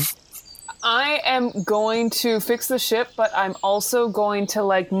 Mm-hmm. I am going to fix the ship, but I'm also going to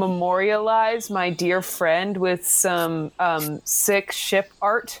memorialize my dear friend with some sick ship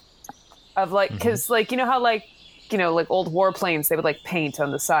art of because you know how old warplanes, they would paint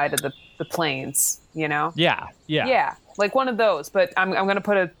on the side of the planes, you know? Yeah. Like one of those, but I'm going to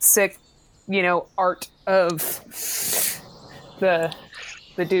put a sick, art of the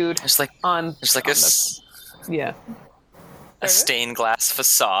dude yeah. A stained glass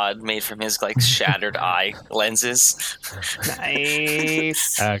facade made from his shattered eye lenses.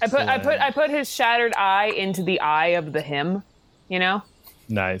 Nice. I put his shattered eye into the eye of the him, you know?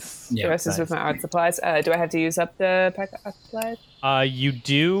 Nice. The rest is with my art supplies. Do I have to use up the pack of art supplies? You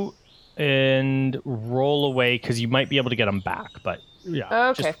do, and roll away because you might be able to get them back. But yeah.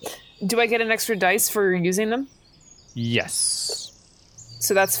 Okay. Do I get an extra dice for using them? Yes.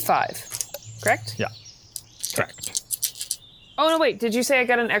 So that's 5, correct? Yeah. Correct. Oh no! Wait. Did you say I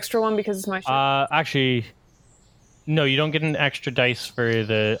got an extra one because it's my ship? Actually, no. You don't get an extra dice for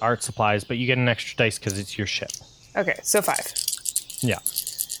the art supplies, but you get an extra dice because it's your ship. Okay, so 5. Yeah.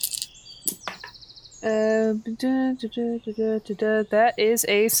 That is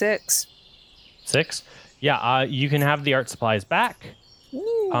a 6. 6? Yeah, you can have the art supplies back.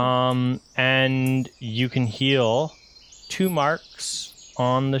 Ooh. And you can heal 2 marks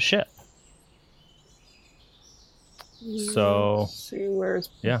on the ship. So let's see where's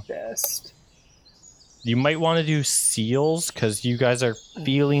best. You might want to do seals because you guys are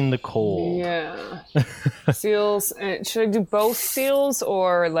feeling the cold. Yeah. Seals. Should I do both seals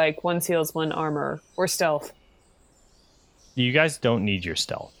or like one seals, one armor, or stealth? You guys don't need your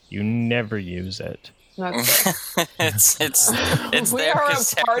stealth. You never use it. It's there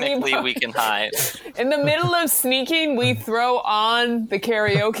because technically we can hide. In the middle of sneaking, we throw on the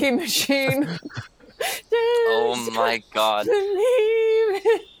karaoke machine. Oh my god.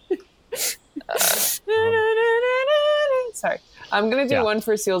 Sorry. I'm going to do one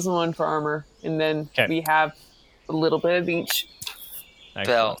for seals and one for armor. And then we have a little bit of each. Excellent.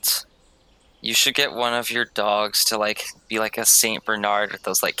 Belt. You should get one of your dogs to like be like a Saint Bernard with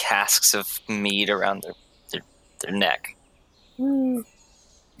those like casks of mead around their neck.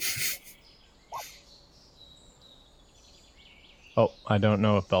 Oh, I don't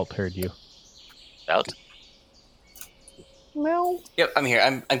know if Belt heard you. Belt? Well. Yep, I'm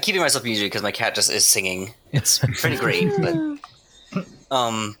here. I'm keeping myself muted because my cat just is singing. It's pretty great, but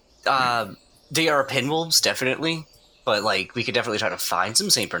they are pinwolves, definitely. But like, we could definitely try to find some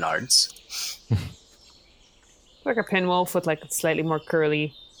Saint Bernards. Like a pinwolf with like a slightly more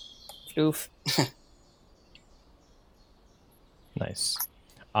curly floof. Nice.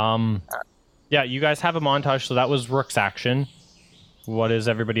 Yeah, you guys have a montage, so that was Rook's action. What is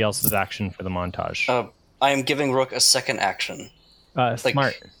everybody else's action for the montage? I am giving Rook a second action.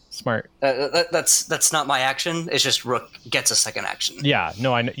 Smart. That's not my action. It's just Rook gets a second action. Yeah,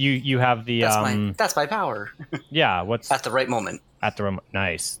 no, I know you have the that's my power. Yeah, what's at the right moment. At the moment.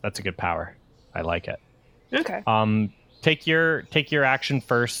 Nice. That's a good power. I like it. Okay. Take your action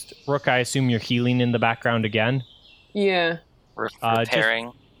first. Rook, I assume you're healing in the background again. Yeah.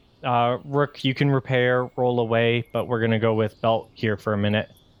 Repairing. Rook, you can repair, roll away, but we're gonna go with Belt here for a minute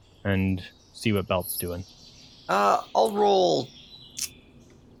and see what Belt's doing. I'll roll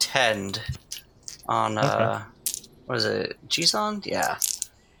tend on what is it? Jisan? Yeah.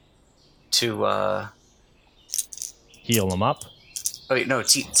 To heal him up. Oh wait, no,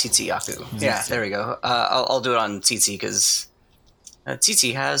 Tsitsiyaku. Yeah, there we go. I'll do it on Tsitsi because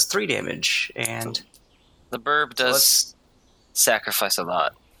Tsitsi has 3 damage, and the burb does sacrifice a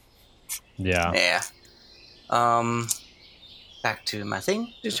lot. Yeah. Yeah. Back to my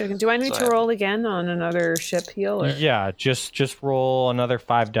thing. Just checking. Do I need to roll again on another ship heal? Or? Yeah, just roll another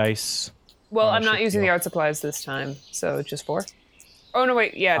 5 dice. Well, I'm not using the art supplies this time, so just 4. Oh no,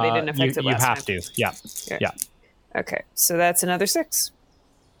 wait. Yeah, they didn't affect it last time. You have to. Yeah. Okay, so that's another 6.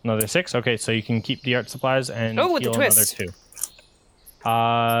 Another 6. Okay, so you can keep the art supplies and with heal the twist.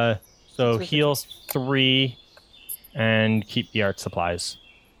 Another 2. So heal 3 and keep the art supplies.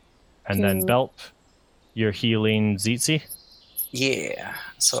 And then Belt, you're healing Zitzi? Yeah.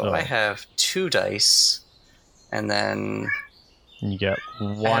 So I have 2 dice, and then you get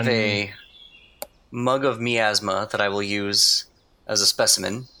 1. I have a mug of miasma that I will use as a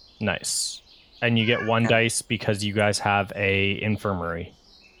specimen. Nice. And you get 1 dice because you guys have a infirmary.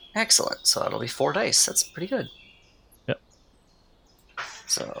 Excellent. So that'll be 4 dice. That's pretty good. Yep.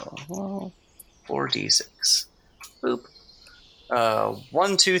 So 4d6. Boop.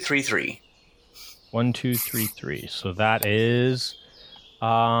 1, 2, 3, 3. 1, 2, 3, 3. So that is,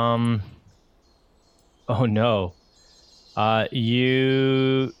 oh no,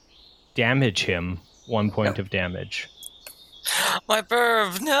 you damage him 1 point of damage. My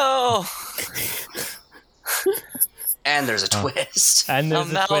burb, no. And there's a twist. And there's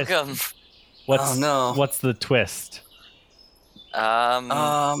Amalgam. A twist. What's the twist?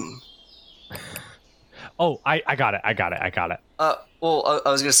 Oh, I got it. Well, I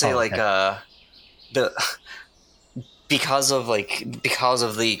was gonna say because of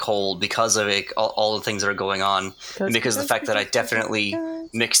the cold, because of all the things that are going on, and because of the fact that I definitely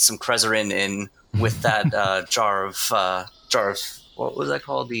mixed some Crezerin in with that jar of what was that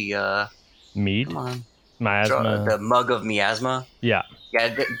called? The mead. Come on. Miasma. The mug of miasma. Yeah.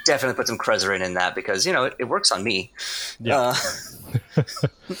 Yeah, definitely put some Crezerin in that because it works on me. Yeah.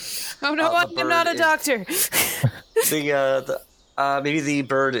 Oh no, I'm not a doctor. Maybe the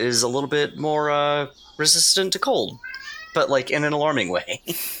bird is a little bit more resistant to cold, but like in an alarming way.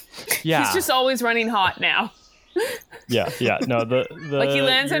 Yeah. He's just always running hot now. Yeah. No, the like he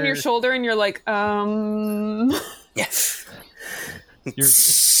lands on your shoulder and you're like, Yes. Your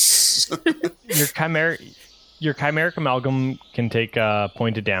chimeric amalgam can take a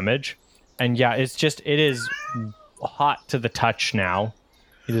point of damage, and yeah, it is hot to the touch now.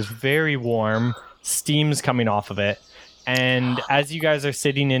 It is very warm. Steam's coming off of it, and as you guys are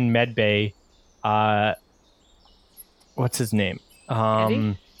sitting in medbay, what's his name?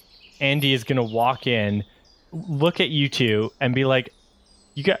 Andy is gonna walk in, look at you two, and be like,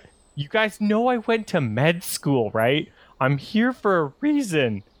 You guys know I went to med school, right? I'm here for a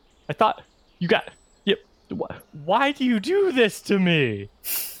reason. I thought you got... Why do you do this to me?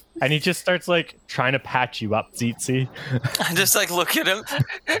 And he just starts, like, trying to patch you up, Wildsea. I just, like, look at him.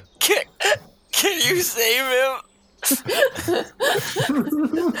 Can you save him?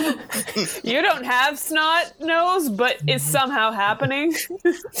 You don't have snot nose, but it's somehow happening.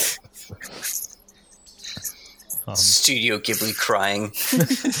 Studio Ghibli crying.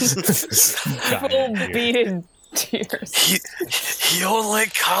 Full beaded tears. He only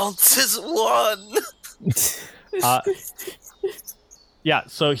counts as one. Yeah,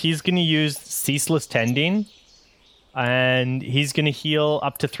 so he's going to use Ceaseless Tending, and he's going to heal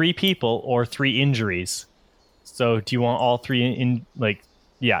up to 3 people or 3 injuries. So do you want all 3 in like...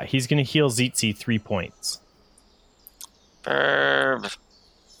 Yeah, he's going to heal Wildsea 3 points. Burb.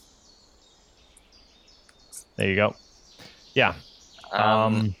 There you go. Yeah.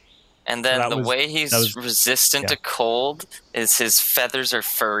 And then the way he's resistant to cold is his feathers are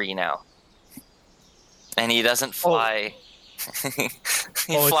furry now. And he doesn't fly. He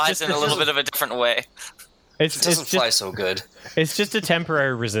flies in a little bit of a different way. It doesn't fly so good. It's just a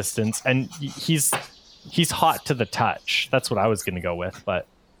temporary resistance, and he's hot to the touch. That's what I was going to go with, but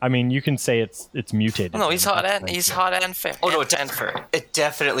I mean, you can say it's mutated. No, he's hot and fair. Oh no, it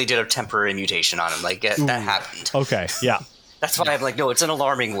definitely did a temporary mutation on him. Like that happened. Okay, yeah. That's why I'm like, no, it's an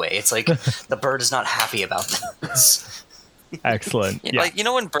alarming way. It's like the bird is not happy about this. Excellent. Yeah. Like, you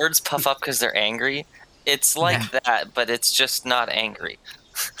know when birds puff up because they're angry? It's like that, but it's just not angry.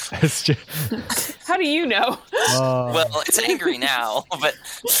 How do you know? Well, it's angry now, but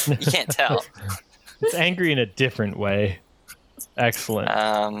you can't tell. It's angry in a different way.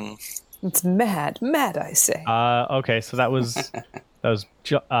 Excellent. It's mad, I say. Okay, so that was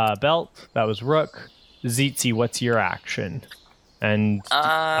Belt. That was Rook. Wildsea, what's your action? And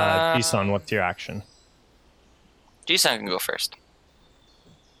Jisun, what's your action? Jisun can go first.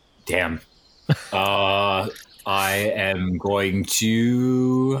 Damn. I am going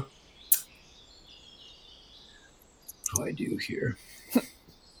to... What do I do here?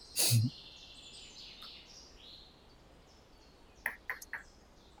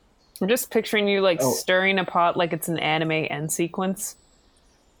 I'm just picturing you like stirring a pot like it's an anime end sequence.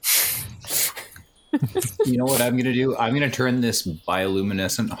 You know what I'm going to do? I'm going to turn this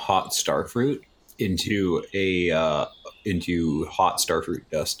bioluminescent hot starfruit into hot starfruit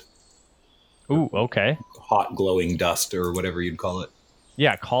dust. Ooh, okay. Hot glowing dust or whatever you'd call it.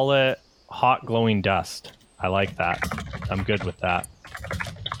 Yeah, call it hot glowing dust. I like that. I'm good with that.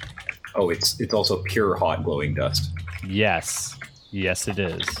 Oh, it's also pure hot glowing dust. Yes. Yes, it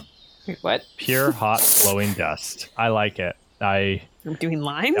is. Wait, what? Pure hot glowing dust. I like it. I'm doing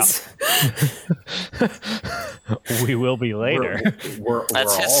lines? Yeah. We will be later. We're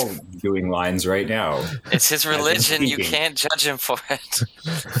all doing lines right now. It's his religion. You can't judge him for it.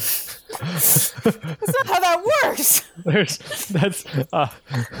 That's not how that works. That's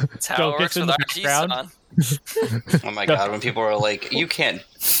how it works with our Jisun. Oh my god, when people are like, you can't,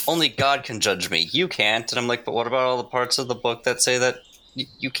 only God can judge me. You can't. And I'm like, but what about all the parts of the book that say that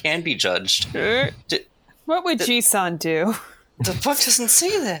you can be judged? What would Jisun do? The book doesn't say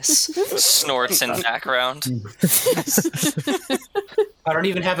this. Snorts in background. I don't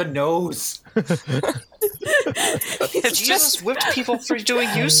even have a nose. Jesus whipped people for doing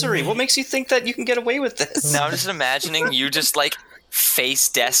usury. What makes you think that you can get away with this? Now I'm just imagining you just like face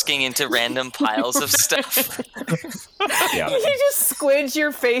desking into random piles of stuff. Yeah. You just squidge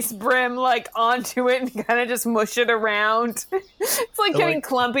your face brim like onto it and kind of just mush it around. It's like getting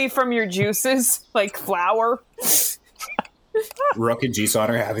clumpy from your juices, like flour. Rook and Jisun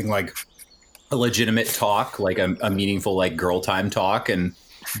are having like a legitimate talk, like a meaningful like girl time talk, and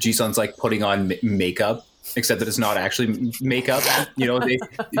Jisun's like putting on makeup, except that it's not actually makeup. You know,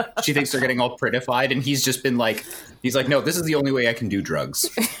 she thinks they're getting all prettified, and he's like, no, this is the only way I can do drugs.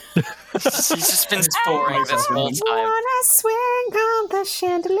 He's just been scoring this whole time. I wanna swing on the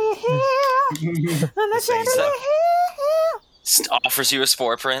chandelier, on the chandelier. Offers you a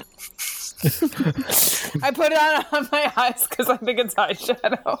spore print. I put it on my eyes because I think it's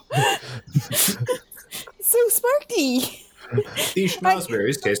eyeshadow. It's so sparky. These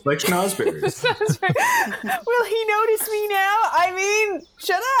schnozberries taste like schnozberries. Will he notice me now? I mean,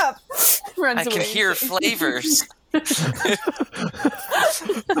 shut up. I can hear flavors.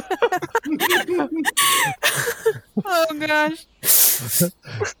 Oh gosh.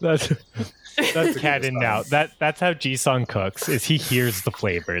 That's cat in now. That's how Jisun cooks. Is he hears the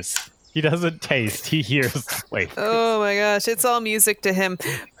flavors. He doesn't taste. He hears flavors. Oh my gosh, it's all music to him.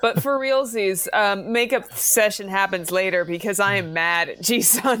 But for realsies, makeup session happens later because I am mad at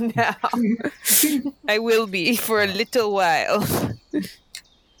G-Sun now. I will be for a little while.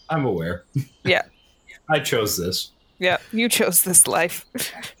 I'm aware. Yeah. I chose this. Yeah, you chose this life.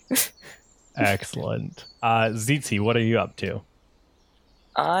 Excellent. Zitzi, what are you up to?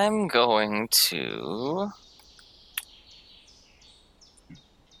 I'm going to...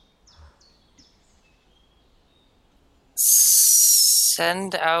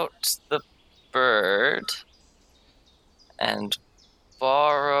 send out the bird and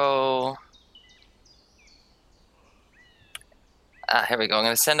borrow... here we go. I'm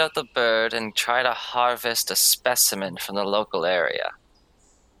going to send out the bird and try to harvest a specimen from the local area.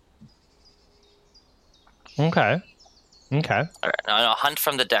 Okay. All right, no, hunt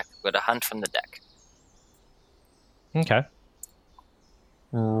from the deck. Go to hunt from the deck. Okay.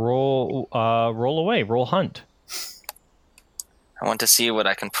 Roll away. Roll hunt. I want to see what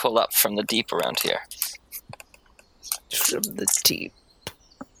I can pull up from the deep around here. From the deep.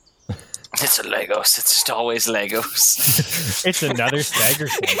 It's a Legos. It's just always Legos. It's another stagger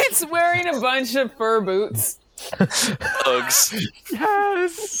thing. It's wearing a bunch of fur boots. Uggs.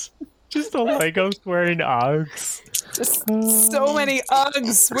 Yes. Just a Legos wearing Uggs. Just so many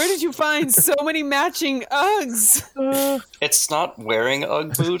Uggs. Where did you find so many matching Uggs? It's not wearing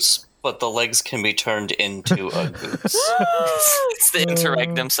Ugg boots, but the legs can be turned into Ugg boots. It's the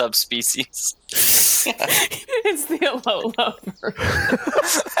interregnum subspecies. It's the Alola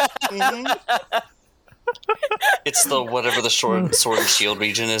version. It's the whatever the sword and shield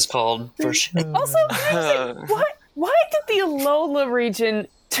region is called version. Also, why did the Alola region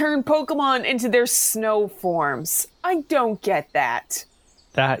turn Pokemon into their snow forms? I don't get that.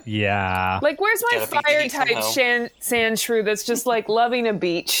 Yeah. Like, where's my fire type Sandshrew that's just like loving a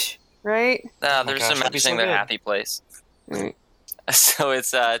beach, right? They're just imagining their happy place. Right. So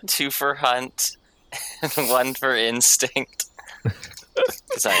it's 2 for hunt and 1 for instinct.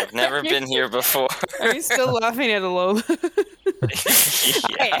 Because I have never been here before. Are you still laughing at Alola?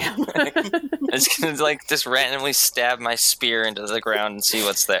 Yeah. I am. I'm just gonna just randomly stab my spear into the ground and see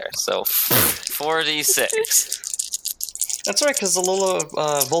what's there. So 4d6. That's right, because Alola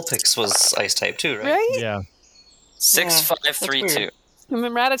Vulpix was ice type too, right? Right? Yeah. 6, 5, 3, 2. I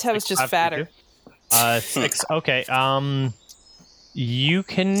mean, Rattata was just fatter. 6. Okay. You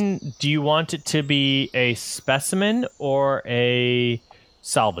can. Do you want it to be a specimen or a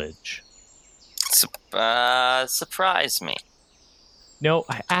salvage? Surprise me. No,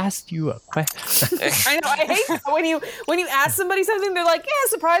 I asked you a question. I know. I hate that when you ask somebody something, they're like, "Yeah,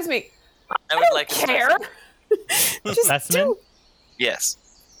 surprise me." I would like care. Just specimen? do. Yes.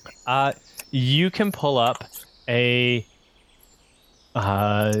 You can pull up a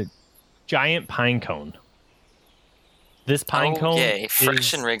giant pine cone. This pine cone is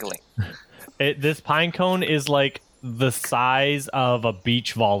fresh and wriggling. This pine cone is like the size of a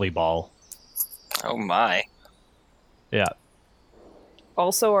beach volleyball. Oh my! Yeah.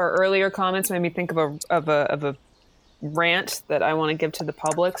 Also, our earlier comments made me think of a rant that I want to give to the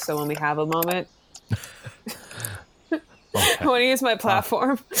public. So when we have a moment, I want to use my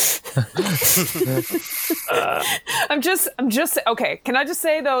platform. I'm just okay. Can I just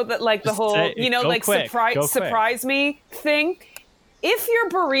say though that like the whole surprise me thing? If your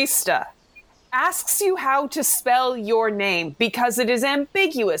barista asks you how to spell your name because it is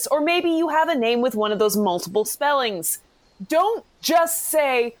ambiguous, or maybe you have a name with one of those multiple spellings, don't just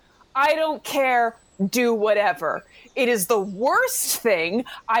say, "I don't care, do whatever." It is the worst thing.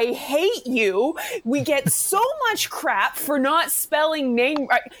 I hate you. We get so much crap for not spelling name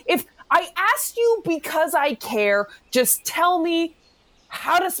right. If I asked you because I care, just tell me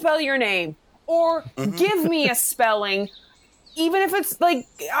how to spell your name or give me a spelling. Even if it's like,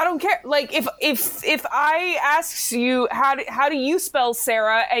 I don't care. Like if I ask you how do you spell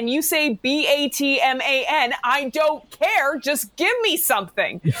Sarah and you say BATMAN, I don't care. Just give me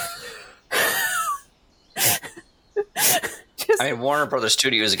something. I mean, Warner Brothers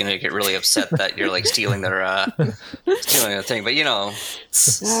Studios is going to get really upset that you're like stealing their thing, but you know.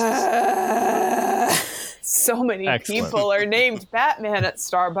 So many people are named Batman at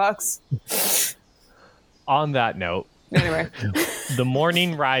Starbucks. On that note, anyway, the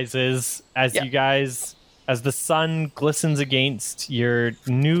morning rises as as the sun glistens against your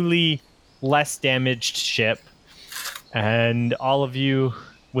newly less damaged ship, and all of you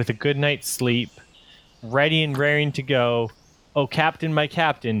with a good night's sleep, ready and raring to go. Oh, Captain, my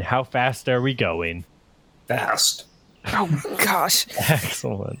Captain, how fast are we going? Fast. Oh gosh.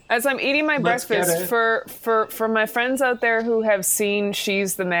 Excellent. As I'm eating my breakfast, for my friends out there who have seen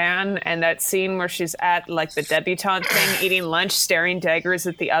She's the Man and that scene where she's at like the debutante thing, eating lunch, staring daggers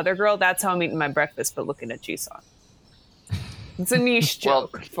at the other girl, that's how I'm eating my breakfast, but looking at Jisun. It's a niche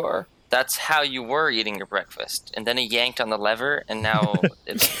joke for... That's how you were eating your breakfast. And then he yanked on the lever, and now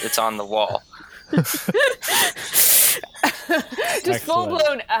it's on the wall. Just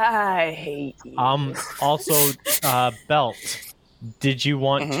full-blown, I hate you. Also, Belt, did you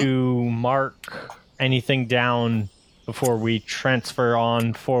want to mark anything down before we transfer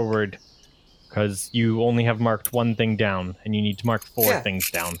on forward? Because you only have marked one thing down, and you need to mark 4 things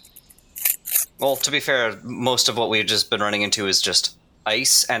down. Well, to be fair, most of what we've just been running into is just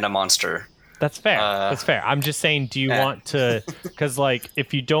ice and a monster. That's fair. That's fair. I'm just saying, do you want to... Because, like,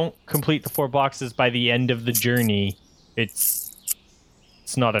 if you don't complete the 4 boxes by the end of the journey, it's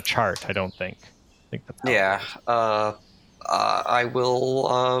not a chart, I don't think. I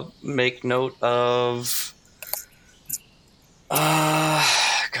will make note of...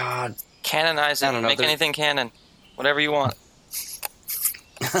 God. Canonize it. Make anything canon. Whatever you want.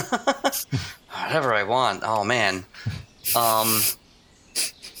 Whatever I want. Oh, man.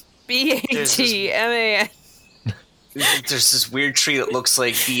 BATMAN. There's this weird tree that looks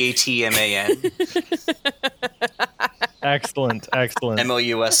like BATMAN. Excellent.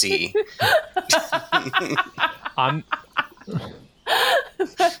 MOUSE.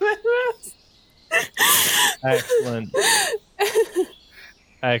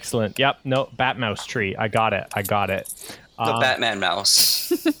 Excellent. Yep. No, Bat Mouse tree. I got it. The Batman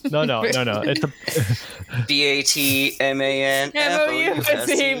mouse. No. It's a BATMAN.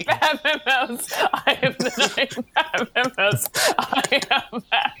 MOUSE. Batman mouse. I am the Batman mouse. I am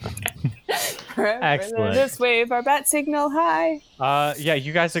Batman. Excellent. This wave our bat signal high. Yeah,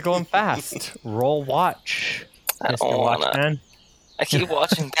 you guys are going fast. Roll watch. Mr. Watchman. I keep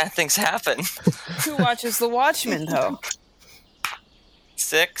watching bad things happen. Who watches The Watchmen, though?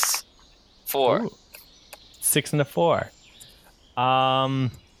 6, 4. Ooh. 6 and a 4.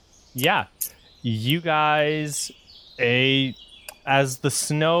 Yeah. You guys, as the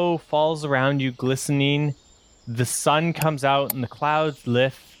snow falls around you glistening, the sun comes out and the clouds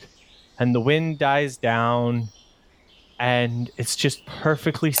lift and the wind dies down and it's just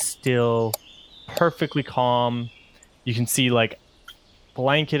perfectly still, perfectly calm. You can see like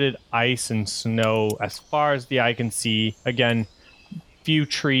blanketed ice and snow as far as the eye can see. Again, few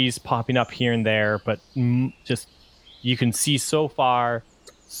trees popping up here and there, but just you can see so far,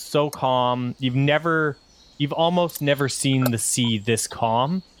 so calm. You've almost never seen the sea this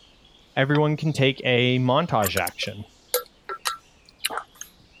calm. Everyone can take a montage action.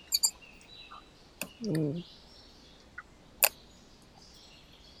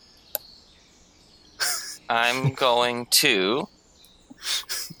 I'm going to,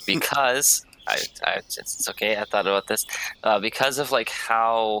 because it's okay. I thought about this because of like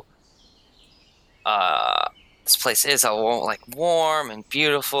how this place is, how like warm and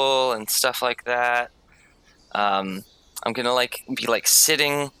beautiful and stuff like that. I'm gonna like be like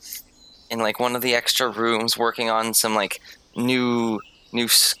sitting in like one of the extra rooms working on some like new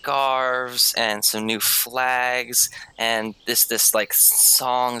scarves and some new flags, and this like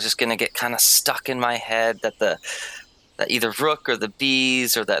song is just gonna get kind of stuck in my head that either Rook or the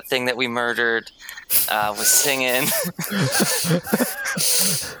bees or that thing that we murdered was singing.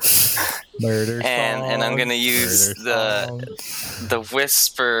 Murder and I'm gonna use the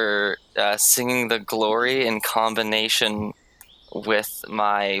whisper singing the glory in combination with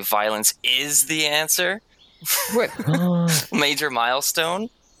my violence is the answer. Major milestone.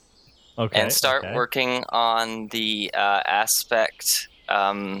 Okay. And start working on the aspect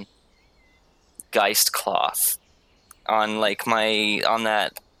Geist cloth on like on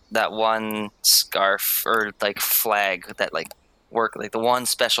that one scarf or like flag that like work, like the one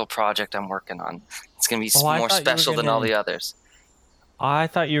special project I'm working on. It's gonna be more special than all the others. I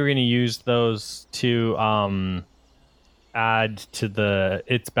thought you were gonna use those to add to the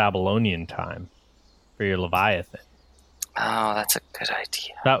It's Babylonian Time for your Leviathan. Oh, that's a good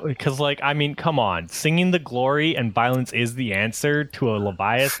idea. Because, like, I mean, come on. Singing the glory and violence is the answer to a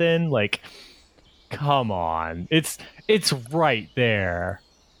Leviathan? Like, come on. It's right there.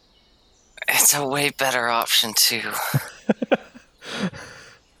 It's a way better option, too.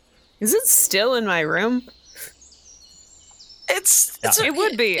 Is it still in my room? It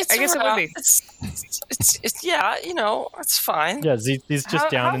would be. I guess it would be. It's yeah, you know, it's fine. Yeah, he's just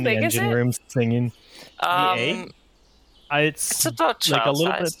down in the engine room singing. It's about like a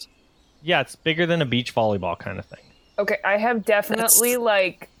little bit. Yeah, it's bigger than a beach volleyball kind of thing. Okay, I have definitely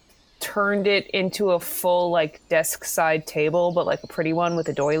like turned it into a full like desk side table, but like a pretty one with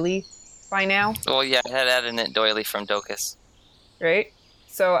a doily by now. Well, yeah, I had added a doily from Docus. Right?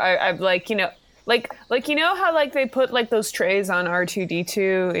 So I'm like, like you know how like they put like those trays on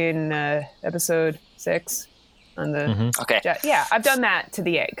R2D2 in episode 6 on the Okay. Yeah, I've done that to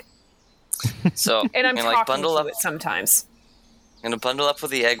the egg. So and I'm talking like bundle to up it sometimes. I'm gonna bundle up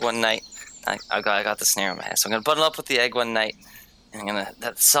with the egg one night. I got the snare in my head, so I'm gonna bundle up with the egg one night, and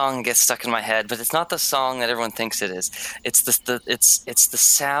that song gets stuck in my head. But it's not the song that everyone thinks it is. It's the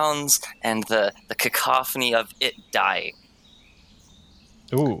sounds and the cacophony of it dying.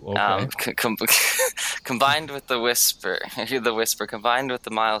 Ooh, okay. Combined with the whisper, combined with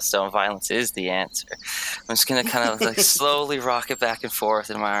the milestone, violence is the answer. I'm just gonna kind of like slowly rock it back and forth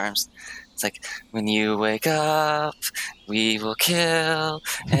in my arms. It's like, when you wake up, we will kill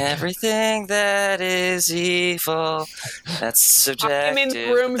everything that is evil. That's subjective. I'm in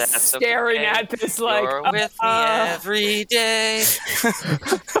the room staring at this like, you're with me every day.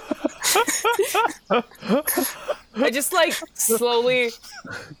 I just like slowly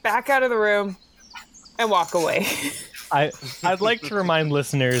back out of the room and walk away. I'd like to remind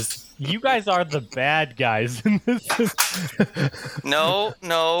listeners, you guys are the bad guys in this. No.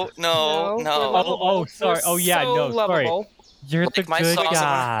 Oh, sorry. Oh, yeah, so no, lovable. sorry. You're Like the my good song-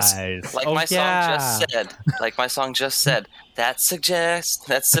 guys. Like oh, my song just said, that's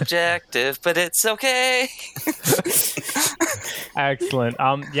subjective, but it's okay. Excellent.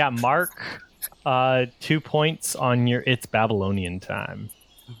 Yeah, Mark, 2 points on your It's Babylonian time.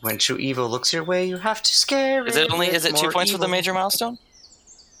 When true evil looks your way, you have to scare it. Is it 2 points for the major milestone?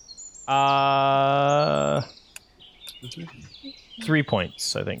 3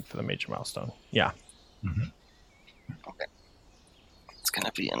 points, I think, for the major milestone. Yeah. Okay. It's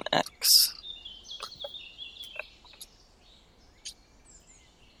gonna be an X.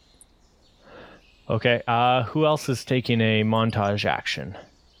 Okay. Who else is taking a montage action?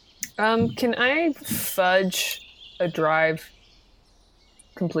 Can I fudge a drive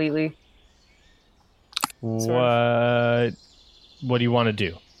completely? What do you want to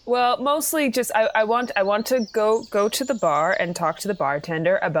do? Well, mostly just I want to go to the bar and talk to the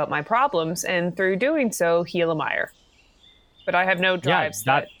bartender about my problems, and through doing so, heal a mire. But I have no drives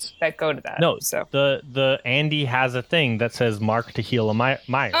that go to that. No, so the Andy has a thing that says mark to heal a mire.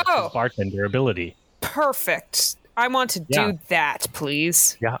 It's his bartender ability. Perfect. I want to do that,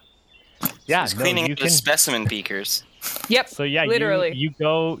 please. Yeah. Yeah. He's cleaning the specimen beakers. Yep. So yeah, literally, you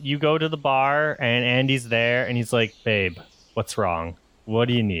go to the bar and Andy's there and he's like, "Babe, what's wrong? What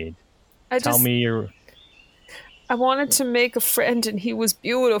do you need? Tell me your." I wanted to make a friend and he was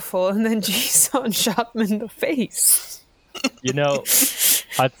beautiful, and then Jisun shot him in the face. You know,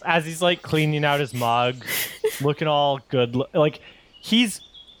 as he's like cleaning out his mug, looking all good, like he's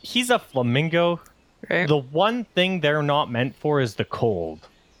a flamingo. Right. The one thing they're not meant for is the cold.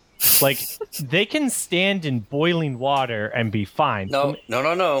 Like, they can stand in boiling water and be fine. No.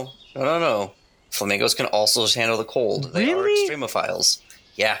 Flamingos can also handle the cold. They are extremophiles.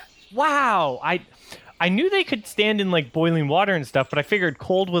 Yeah. Wow. I knew they could stand in like boiling water and stuff, but I figured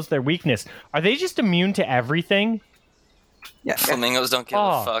cold was their weakness. Are they just immune to everything? Yeah. Flamingos don't give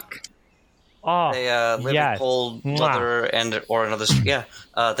a fuck. Oh, they live in cold weather or another. Yeah.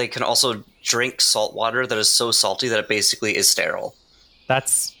 They can also drink salt water that is so salty that it basically is sterile.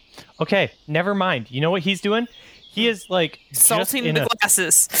 That's okay. Never mind. You know what he's doing? He is like salting the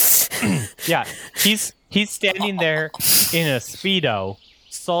glasses. Yeah, he's standing there in a Speedo,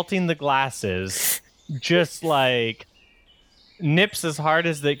 salting the glasses, just like nips as hard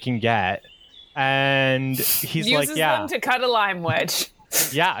as they can get, and he's uses them to cut a lime wedge.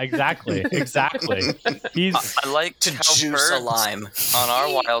 Yeah, exactly. He's I like to juice a lime. On our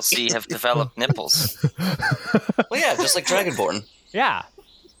Wildsea have developed nipples. Well, yeah, just like Dragonborn. Yeah.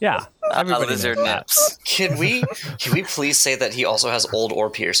 Lizard nips. Can we please say that he also has old ore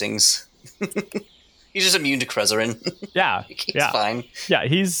piercings? He's just immune to Krezerin. Yeah. He's fine. Yeah,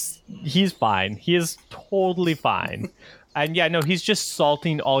 he's fine. He is totally fine. And yeah, no, he's just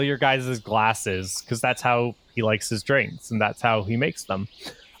salting all your guys' glasses because that's how he likes his drinks and that's how he makes them.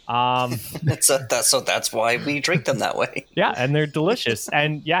 That's why we drink them that way. Yeah, and they're delicious.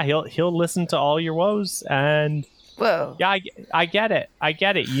 And yeah, he'll listen to all your woes. And whoa, yeah, I get it.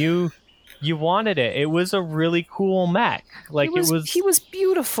 You wanted it. It was a really cool mech. Like he was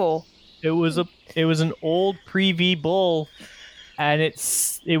beautiful. It was an old pre-V bull, and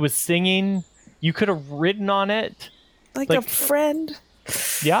it was singing. You could have ridden on it. Like a friend.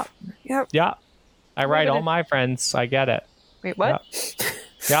 Yeah. Yep. Yeah. I ride all my friends. I get it. Wait, what?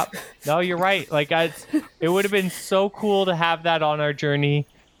 Yep. No, you're right. Like it would have been so cool to have that on our journey.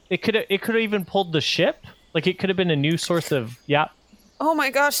 It could have even pulled the ship. Like, it could have been a new source of... Yeah. Oh my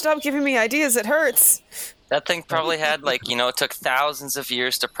gosh, stop giving me ideas. It hurts. That thing probably had, like, it took thousands of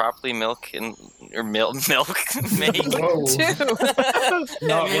years to properly make. Whoa.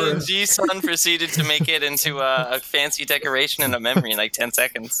 And G-Sun proceeded to make it into a fancy decoration and a memory in like 10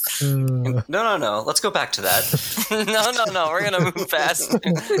 seconds. No. Let's go back to that. No. We're going to move past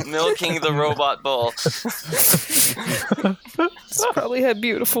milking the robot bull. This probably had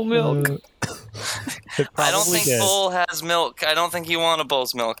beautiful milk. I don't think bull has milk. I don't think you want a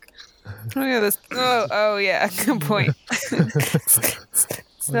bull's milk. Oh yeah, good point.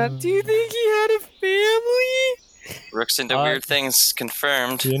 It's not. Do you think he had a family? Rook's into weird things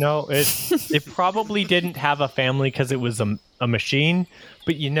confirmed. It probably didn't have a family because it was a machine,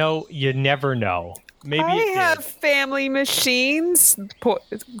 but you never know. Maybe I it have did. family machines.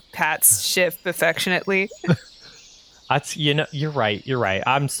 Pat's shift affectionately. That's you're right.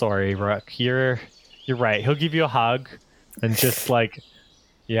 I'm sorry, Rook. You're right. He'll give you a hug and just like.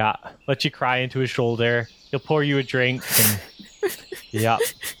 Yeah, let you cry into his shoulder. He'll pour you a drink, and yeah,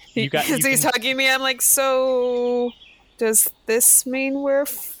 he's hugging me. I'm like, so does this mean we're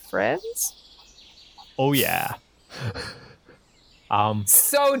friends? Oh yeah.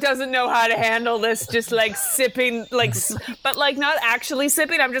 So doesn't know how to handle this. Just like sipping, but like not actually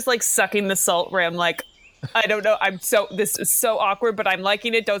sipping. I'm just like sucking the salt rim. Like I don't know. This is so awkward, but I'm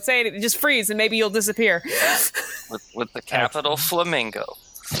liking it. Don't say anything. Just freeze, and maybe you'll disappear. With the capital Flamingo.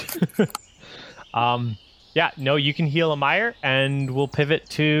 You can heal a Mire, and we'll pivot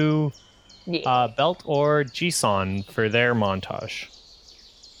to Belt or G-Son for their montage.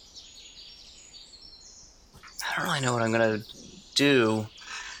 I don't really know what I'm gonna do.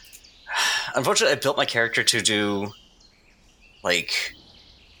 Unfortunately, I built my character to do like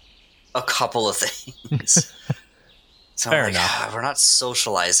a couple of things. So Fair enough. We're not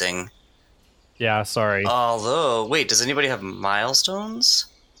socializing. Yeah, sorry. Although, wait, does anybody have milestones?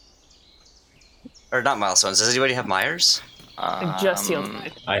 Or not milestones. Does anybody have Myers? I just healed.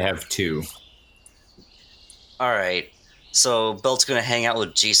 I have 2. All right. So Belt's gonna hang out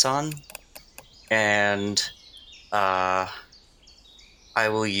with G-Son, and I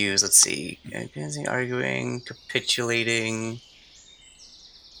will use. Let's see. Arguing, capitulating,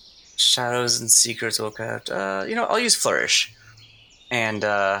 shadows and secrets. I'll use flourish, and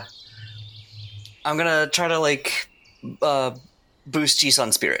I'm gonna try to boost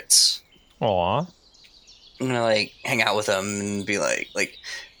G-Son's spirits. Aw. I'm gonna hang out with him and be like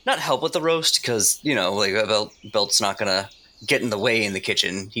not help with the roast because Belt's not gonna get in the way in the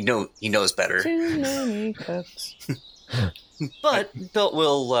kitchen. He knows better. Too many cooks. But Belt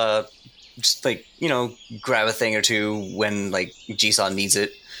will just grab a thing or two when G-Son needs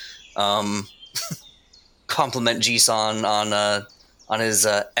it. Compliment G-Son on his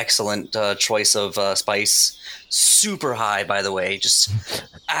excellent choice of spice. Super high, by the way, just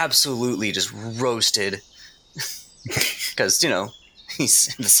absolutely just roasted. Because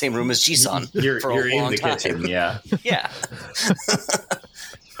he's in the same room as G-Son for a long in the time. kitchen, yeah. Yeah.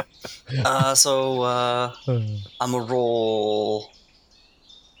 So I'm gonna roll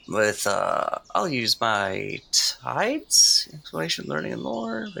with I'll use my tides, exploration, learning, and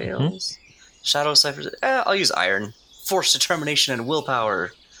lore, veils, shadow ciphers. I'll use iron, force, determination, and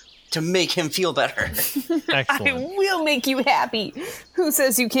willpower to make him feel better. Excellent. I will make you happy. Who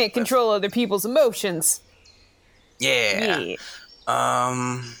says you can't control other people's emotions? Yeah.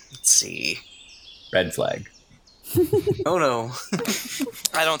 Let's see. Red flag. Oh no.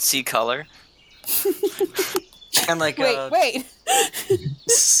 I don't see color. And wait.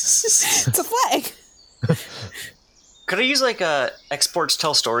 It's a flag. Could I use exports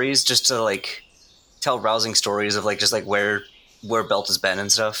tell stories just to tell rousing stories of where Belt has been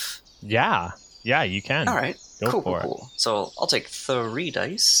and stuff? Yeah, you can. All right. Go Cool. for it. So I'll take 3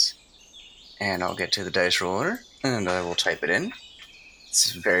 dice, and I'll get to the dice roller, and I will type it in.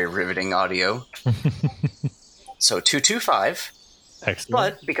 It's very riveting audio. So 225. Excellent.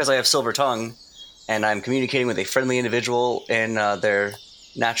 But because I have Silver Tongue, and I'm communicating with a friendly individual in their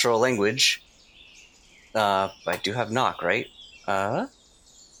natural language, I do have knock, right? Yeah.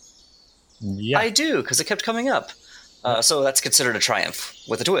 I do, because it kept coming up. So that's considered a triumph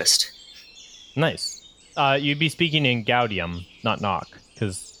with a twist. Nice. You'd be speaking in Gaudium, not knock,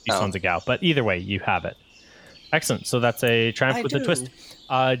 because G-Son's a Gau. But either way, you have it. Excellent. So that's a triumph with a twist.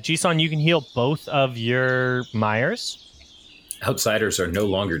 G-Son, you can heal both of your Myers. Outsiders are no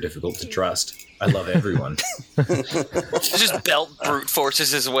longer difficult to trust. I love everyone. Just Belt brute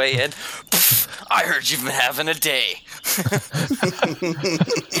forces his way in. I heard you've been having a day.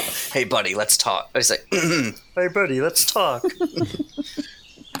 Hey, buddy, let's talk. I say, hey, buddy, let's talk.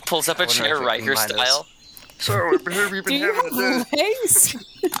 pulls up a chair Riker style. Sir, we've been Do you have legs?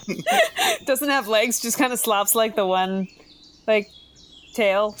 Doesn't have legs, just kind of slops like the one, like,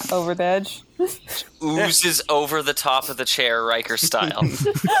 tail over the edge. Oozes over the top of the chair Riker style.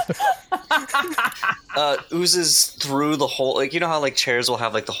 Oozes through the hole. Like, you know how, like, chairs will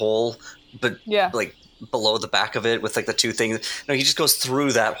have, like, the hole, but, like, below the back of it with, like, the two things? No, he just goes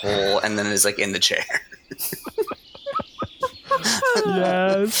through that hole and then is, like, in the chair.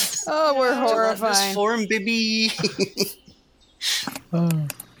 Yes. Oh, we're horrifying. This form, baby.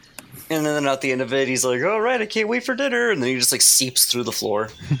 And then at the end of it, he's like, "All right, I can't wait for dinner," and then he just like seeps through the floor,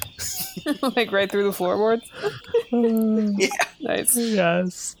 like right through the floorboards. Yeah, nice.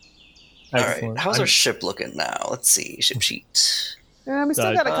 Yes. All right, how's our ship looking now? Let's see, ship sheet. We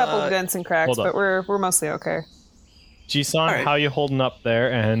still got a couple of dents and cracks, but we're mostly okay. Jisan, how are you holding up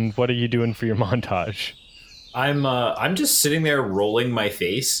there, and what are you doing for your montage? I'm just sitting there rolling my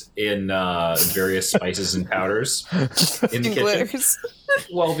face in various spices and powders in the kitchen.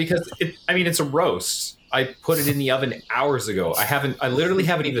 Well, because it's a roast. I put it in the oven hours ago. I literally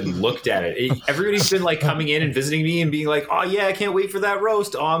haven't even looked at it. Everybody's been like coming in and visiting me and being like, "Oh yeah, I can't wait for that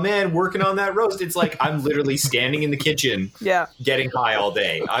roast. Oh man, working on that roast." It's like I'm literally standing in the kitchen, getting high all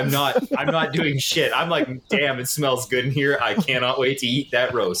day. I'm not doing shit. I'm like, damn, it smells good in here. I cannot wait to eat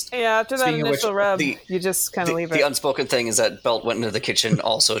that roast. Yeah, after that initial rub, you just kind of leave it. The unspoken thing is that Belt went into the kitchen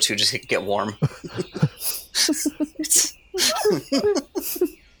also to just get warm.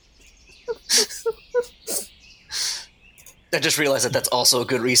 I just realized that that's also a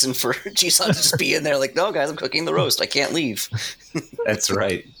good reason for Jisan to just be in there like, "No, guys, I'm cooking the roast. I can't leave." That's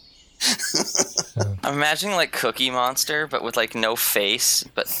right. I'm imagining like Cookie Monster, but with like no face,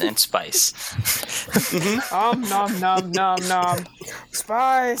 and spice. Nom nom nom nom.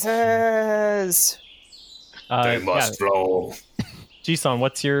 Spices. They must flow. Jisan,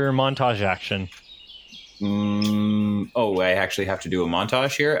 what's your montage action? I actually have to do a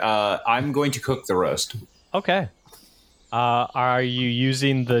montage here. I'm going to cook the roast. Okay. Are you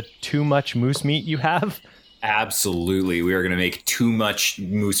using the too much moose meat you have? Absolutely. We are going to make too much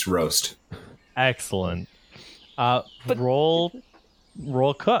moose roast. Excellent. Roll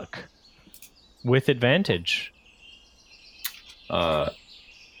cook with advantage. You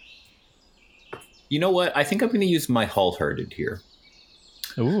know what? I think I'm going to use my half-hearted here.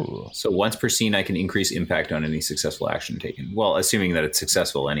 Ooh. So once per scene, I can increase impact on any successful action taken. Well, assuming that it's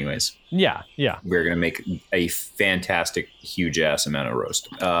successful anyways. Yeah. We're going to make a fantastic, huge-ass amount of roast.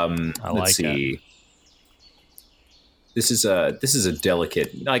 Let's see. It. This is a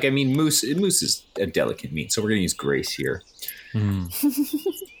delicate... moose is a delicate meat, so we're going to use Grace here.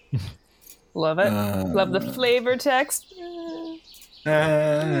 Love it. Love the flavor text.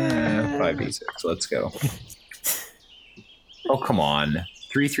 5d6. Let's go. Oh, come on.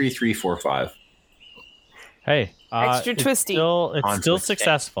 3, 3, 3, 4, 5. Hey, extra twisty. It's still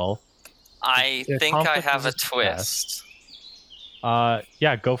successful. I think I have a twist.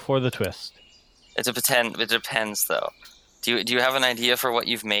 Yeah, go for the twist. It depends, though. Do you have an idea for what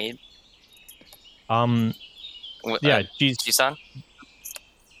you've made? Yeah, Jisan?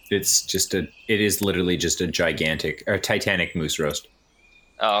 It is literally just a gigantic or Titanic moose roast.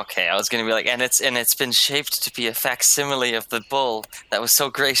 Oh, okay, I was going to be like, and it's been shaped to be a facsimile of the bull that was so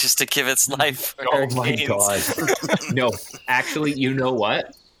gracious to give its life for Oh my god! No, actually, you know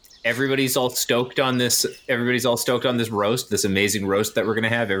what? Everybody's all stoked on this. Everybody's all stoked on this roast, this amazing roast that we're going to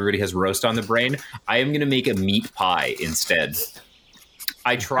have. Everybody has roast on the brain. I am going to make a meat pie instead.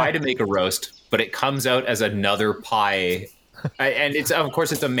 I try to make a roast, but it comes out as another pie. And it's, of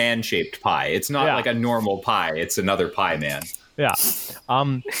course, it's a man-shaped pie. It's not like a normal pie. It's another pie man. Yeah.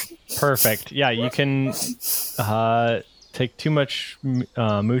 Perfect. Yeah, you can take too much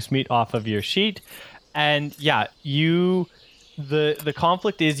moose meat off of your sheet. And yeah, the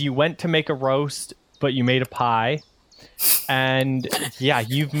conflict is you went to make a roast, but you made a pie. And yeah,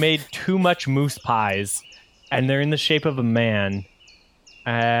 you've made too much moose pies, and they're in the shape of a man.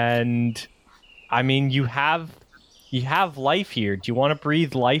 And I mean, you have life here. Do you want to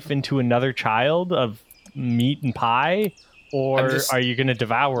breathe life into another child of meat and pie? Or are you going to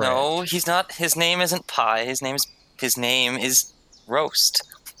devour it? No, he's not. His name isn't pie. His name is roast.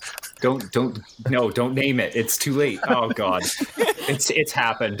 Don't name it. It's too late. Oh god. It's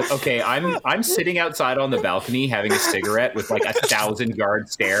happened. Okay, I'm sitting outside on the balcony having a cigarette with like a 1,000-yard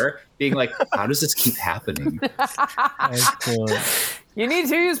stare, being like, how does this keep happening? Excellent. You need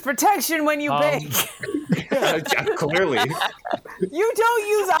to use protection when you bake. Yeah, clearly. You don't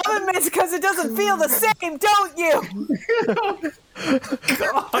use oven mitts because it doesn't feel the same, don't you?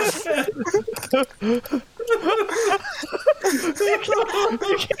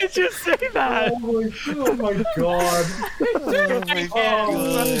 You can't that? Oh my god.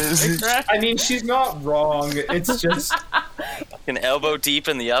 I mean, she's not wrong. It's just an elbow deep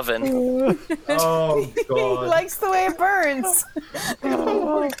in the oven. Oh god. He likes the way it burns.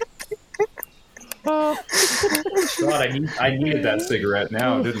 God, I needed that cigarette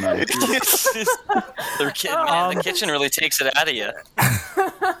now, didn't I? The kitchen really takes it out of you.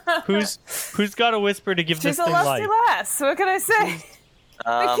 Who's got a whisper to give She's this thing a life? lusty lass. What can I say?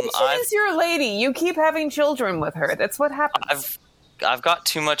 The kitchen is your lady. You keep having children with her. That's what happens. I've got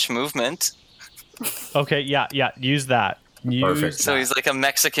too much movement. Okay, yeah. Use that. Perfect. So he's like a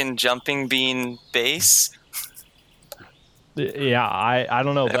Mexican jumping bean bass. Yeah, I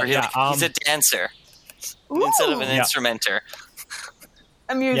don't know, but he's a dancer instead of an instrumenter.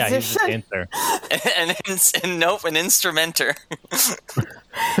 A musician. Yeah, he's a dancer. Nope, an instrumenter.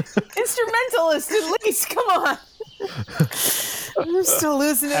 Instrumentalist, at least. Come on. I'm still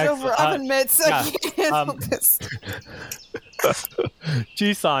losing it over oven mitts. I can't handle this.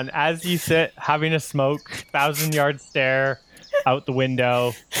 Jisun, as you sit having a smoke, 1,000-yard stare out the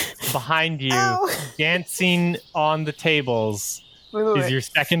window, behind you, dancing on the tables, is your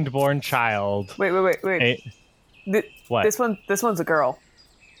second-born child. Wait. What? This one's a girl.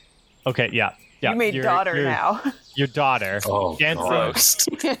 Okay, yeah. You made daughter now. Your daughter. Oh,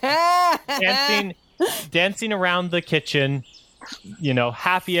 dancing around the kitchen,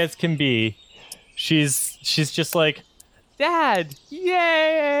 happy as can be. She's just like, Dad,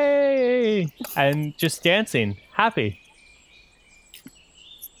 yay! And just dancing, happy.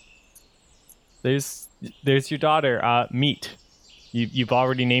 There's your daughter, Meat. You've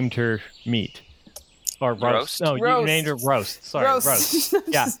already named her Meat. Or Roast. No, you named her Roast. Sorry, Roast.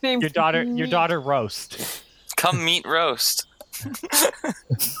 Yeah, your daughter Roast. Come meet Roast.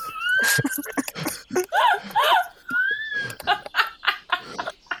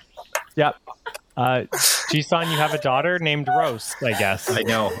 Yep. Jisun, you have a daughter named Roast, I guess. I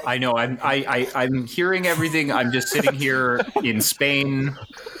know. I'm hearing everything. I'm just sitting here in Spain.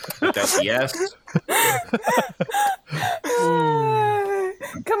 That's yes.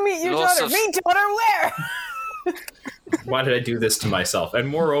 Come meet your daughter. Meet daughter where? Why did I do this to myself? And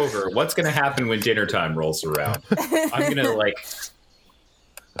moreover, what's going to happen when dinner time rolls around?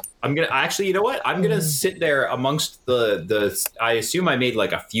 I'm going to actually, you know what? I'm going to sit there amongst the I assume I made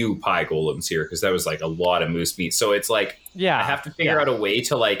like a few pie golems here because that was like a lot of moose meat. So it's like, I have to figure out a way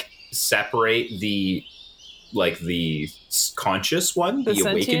to like separate the conscious one, the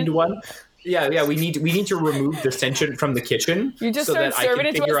awakened one. Yeah. We need to remove the sentient from the kitchen. You just start serving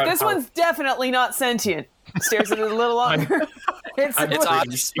it to us. This one's definitely not sentient. Stares at it a little longer. It's a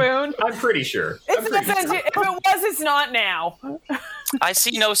spoon. I'm pretty sure. It's not sentient. If it was, it's not now. I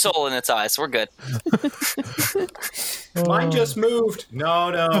see no soul in its eyes. We're good. Mine just moved.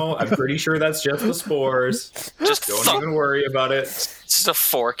 No. I'm pretty sure that's just the spores. Just don't even worry about it. It's just a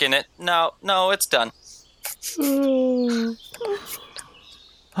fork in it. No, it's done. So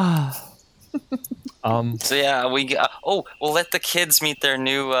yeah, we'll let the kids meet their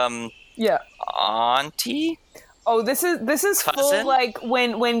new auntie. Oh, this is cousin? full like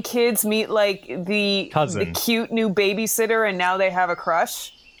when kids meet like the cute new babysitter and now they have a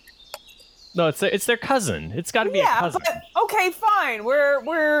crush. No, it's their cousin. It's got to be a cousin. But, okay, fine.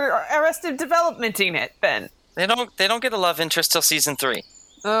 We're Arrested Developmenting it then. They don't get a love interest till season 3.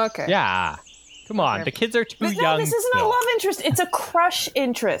 Okay. Yeah. Come on, the kids are too young. No, this isn't a love interest. It's a crush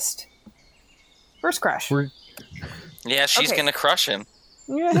interest. First crush. Yeah, she's gonna crush him.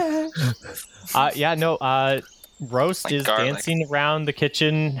 Roast is dancing around the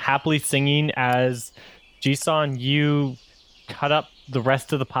kitchen, happily singing as Jisun, you cut up the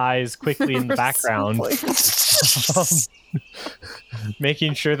rest of the pies quickly in the background,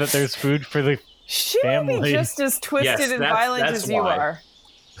 making sure that there's food for the family. She may be just as twisted and violent as you are.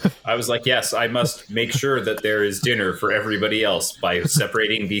 I was like, yes, I must make sure that there is dinner for everybody else by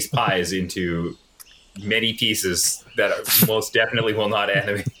separating these pies into many pieces that most definitely will not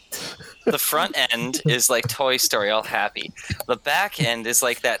animate. The front end is like Toy Story, all happy. The back end is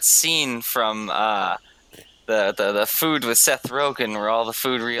like that scene from the food with Seth Rogen, where all the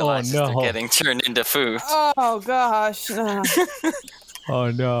food realizes they're getting turned into food. Oh gosh! No.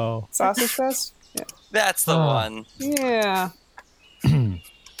 Oh no! Sausage Fest. Yeah. That's the one. Yeah.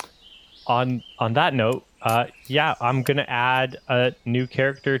 On that note, I'm gonna add a new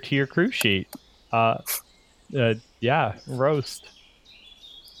character to your crew sheet. Roast.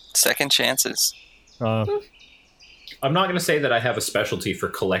 Second chances. I'm not going to say that I have a specialty for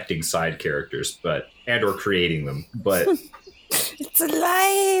collecting side characters, or creating them, but it's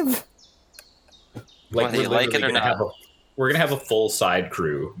alive. Whether you like it or not. we're gonna have a full side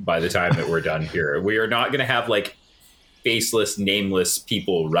crew by the time that we're done here. We are not gonna have like faceless, nameless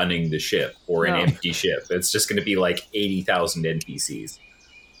people running the ship or an empty ship. It's just gonna be like 80,000 NPCs.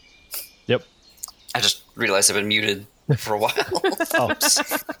 Yep. I just realized I've been muted for a while.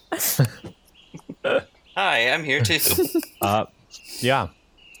 Hi, I'm here too. Yeah.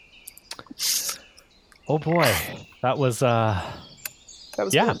 Oh boy, that was yeah.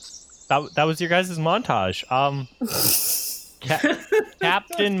 Good. That was your guys' montage.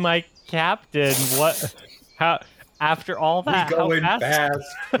 Captain, my captain, what? How? After all that, we going fast.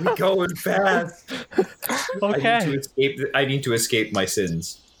 We going fast. Okay. I need to escape my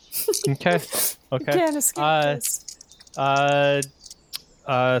sins. Okay. Can't escape this.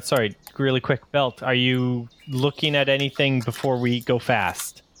 Sorry, really quick, Belt. Are you looking at anything before we go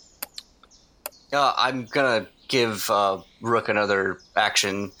fast? I'm gonna give Rook another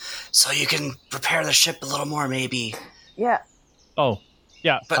action, so you can prepare the ship a little more, maybe. Yeah. Oh,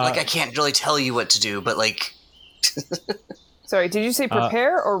 yeah. But I can't really tell you what to do. But like, sorry, did you say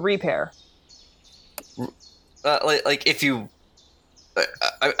prepare or repair? Like if you,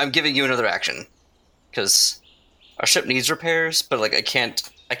 I'm giving you another action because our ship needs repairs, but like I can't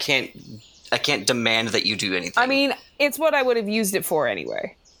demand that you do anything. I mean, it's what I would have used it for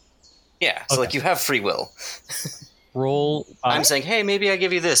anyway. Yeah, so like you have free will. Roll. I'm saying, hey, maybe I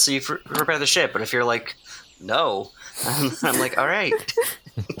give you this so you repair the ship, but if you're like, no, I'm like, all right.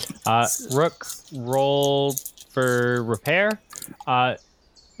 Rook, roll for repair. Belt.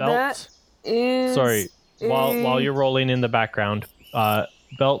 That is. Sorry. While you're rolling in the background,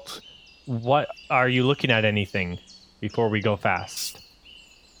 Belt, what are you looking at? Anything before we go fast?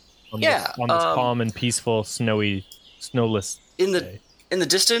 On this calm and peaceful, snowless day. In the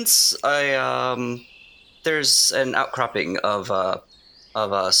distance, there's an outcropping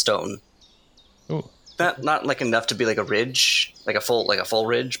of stone. Ooh. Not like enough to be like a ridge, like a full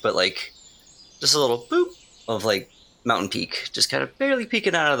ridge, but like just a little boop of like mountain peak, just kind of barely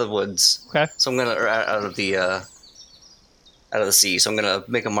peeking out of the woods. Okay. So I'm gonna out of the sea. So I'm gonna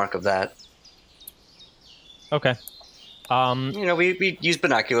make a mark of that. Okay. We use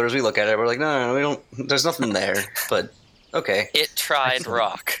binoculars. We look at it. We're like, no, we don't. There's nothing there. But okay. It tried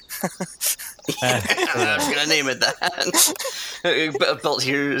rock. I'm just gonna name it that. Belt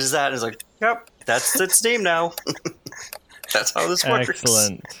hears that and is like, yep, that's its name now. That's how this works.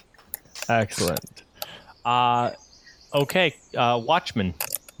 Excellent. Okay, Watchman,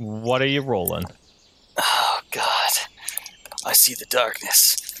 what are you rolling? Oh God, I see the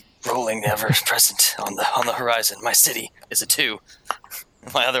darkness rolling ever present on the horizon. My city is a 2.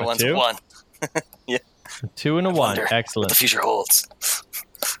 My other one's a 1. Yeah. A 2 and a 1. Excellent. What the future holds.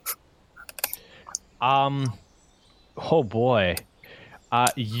 Oh boy.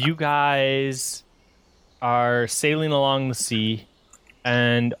 You guys are sailing along the sea,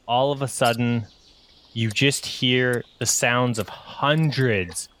 and all of a sudden, you just hear the sounds of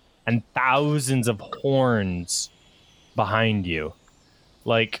hundreds and thousands of horns behind you.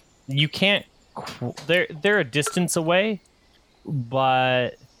 Like, you can't... They're a distance away,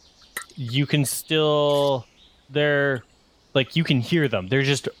 but you can still... Like, you can hear them. They're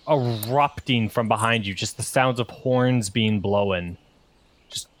just erupting from behind you. Just the sounds of horns being blown.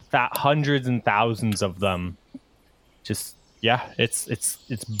 Just hundreds and thousands of them. Just, yeah, it's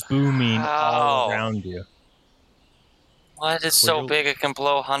booming all around you. What is so big it can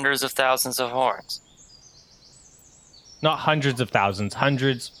blow hundreds of thousands of horns? Not hundreds of thousands.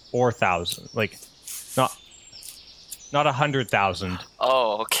 Hundreds or thousands. Like, not 100,000.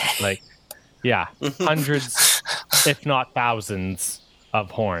 Oh, okay. Like, yeah, hundreds, if not thousands, of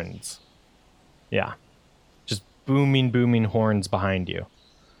horns. Yeah, just booming horns behind you.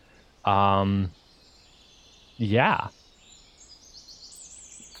 Yeah.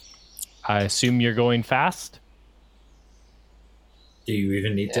 I assume you're going fast? Do you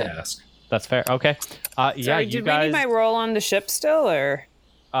even need to ask? That's fair. Okay. Yeah, you guys... Did we need my roll on the ship still, or...?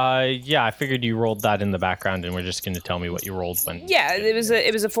 Yeah, I figured you rolled that in the background, and we're just going to tell me what you rolled when... Yeah, it was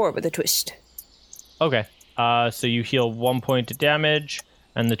a 4 with a twist. Okay. So you heal 1 point of damage,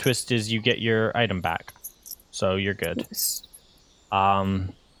 and the twist is you get your item back. So you're good. Nice.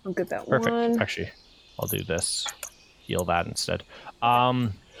 I'll get that perfect. one. Actually, I'll do this. Heal that instead.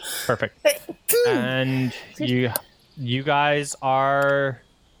 Perfect. And you guys are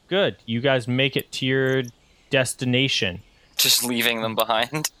good. You guys make it to your destination. Just leaving them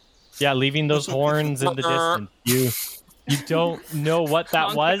behind? Yeah, leaving those horns in the distance. You don't know what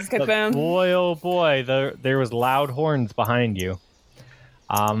that was, but boy, oh boy, there was loud horns behind you.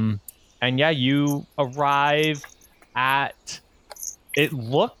 And yeah, you arrive at... It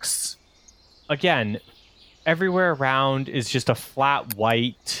looks, again, everywhere around is just a flat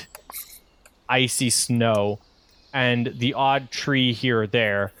white, icy snow, and the odd tree here or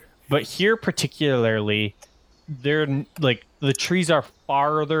there. But here particularly, they're like the trees are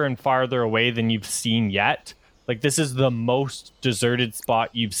farther and farther away than you've seen yet. Like this is the most deserted spot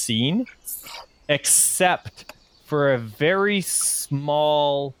you've seen, except for a very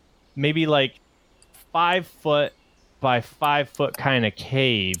small, maybe like 5 foot by 5 foot kind of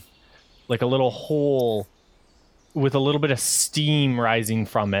cave, like a little hole with a little bit of steam rising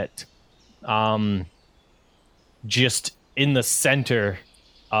from it, just in the center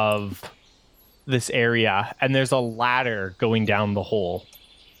of this area, and there's a ladder going down the hole.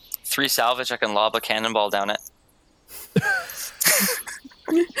 3 salvage, I can lob a cannonball down it.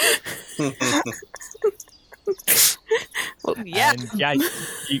 Well, yeah. And yeah,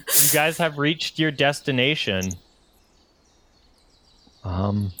 you guys have reached your destination.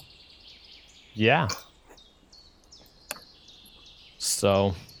 Yeah.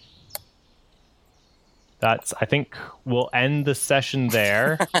 So I think we'll end the session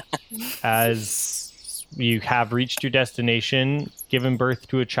there as you have reached your destination, given birth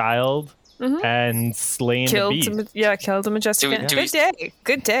to a child, and slain the beast. Killed a majestic.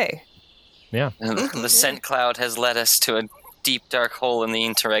 Good day. Yeah. The scent cloud has led us to a deep, dark hole in the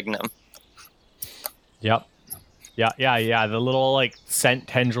interregnum. Yep. Yeah. The little like scent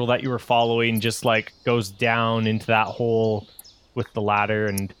tendril that you were following just like goes down into that hole with the ladder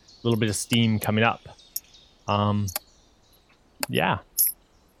and a little bit of steam coming up. Yeah.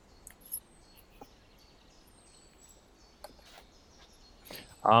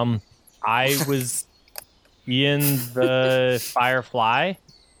 I was Ian the Firefly.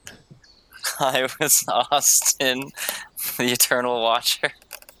 I was Austin, the Eternal Watcher.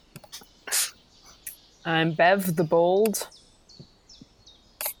 I'm Bev the Bold.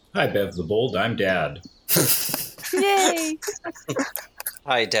 Hi, Bev the Bold. I'm Dad. Yay!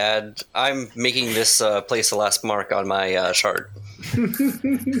 Hi, Dad. I'm making this place a last mark on my chart.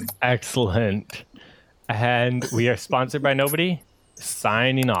 Excellent. And we are sponsored by nobody.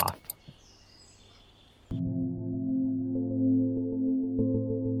 Signing off.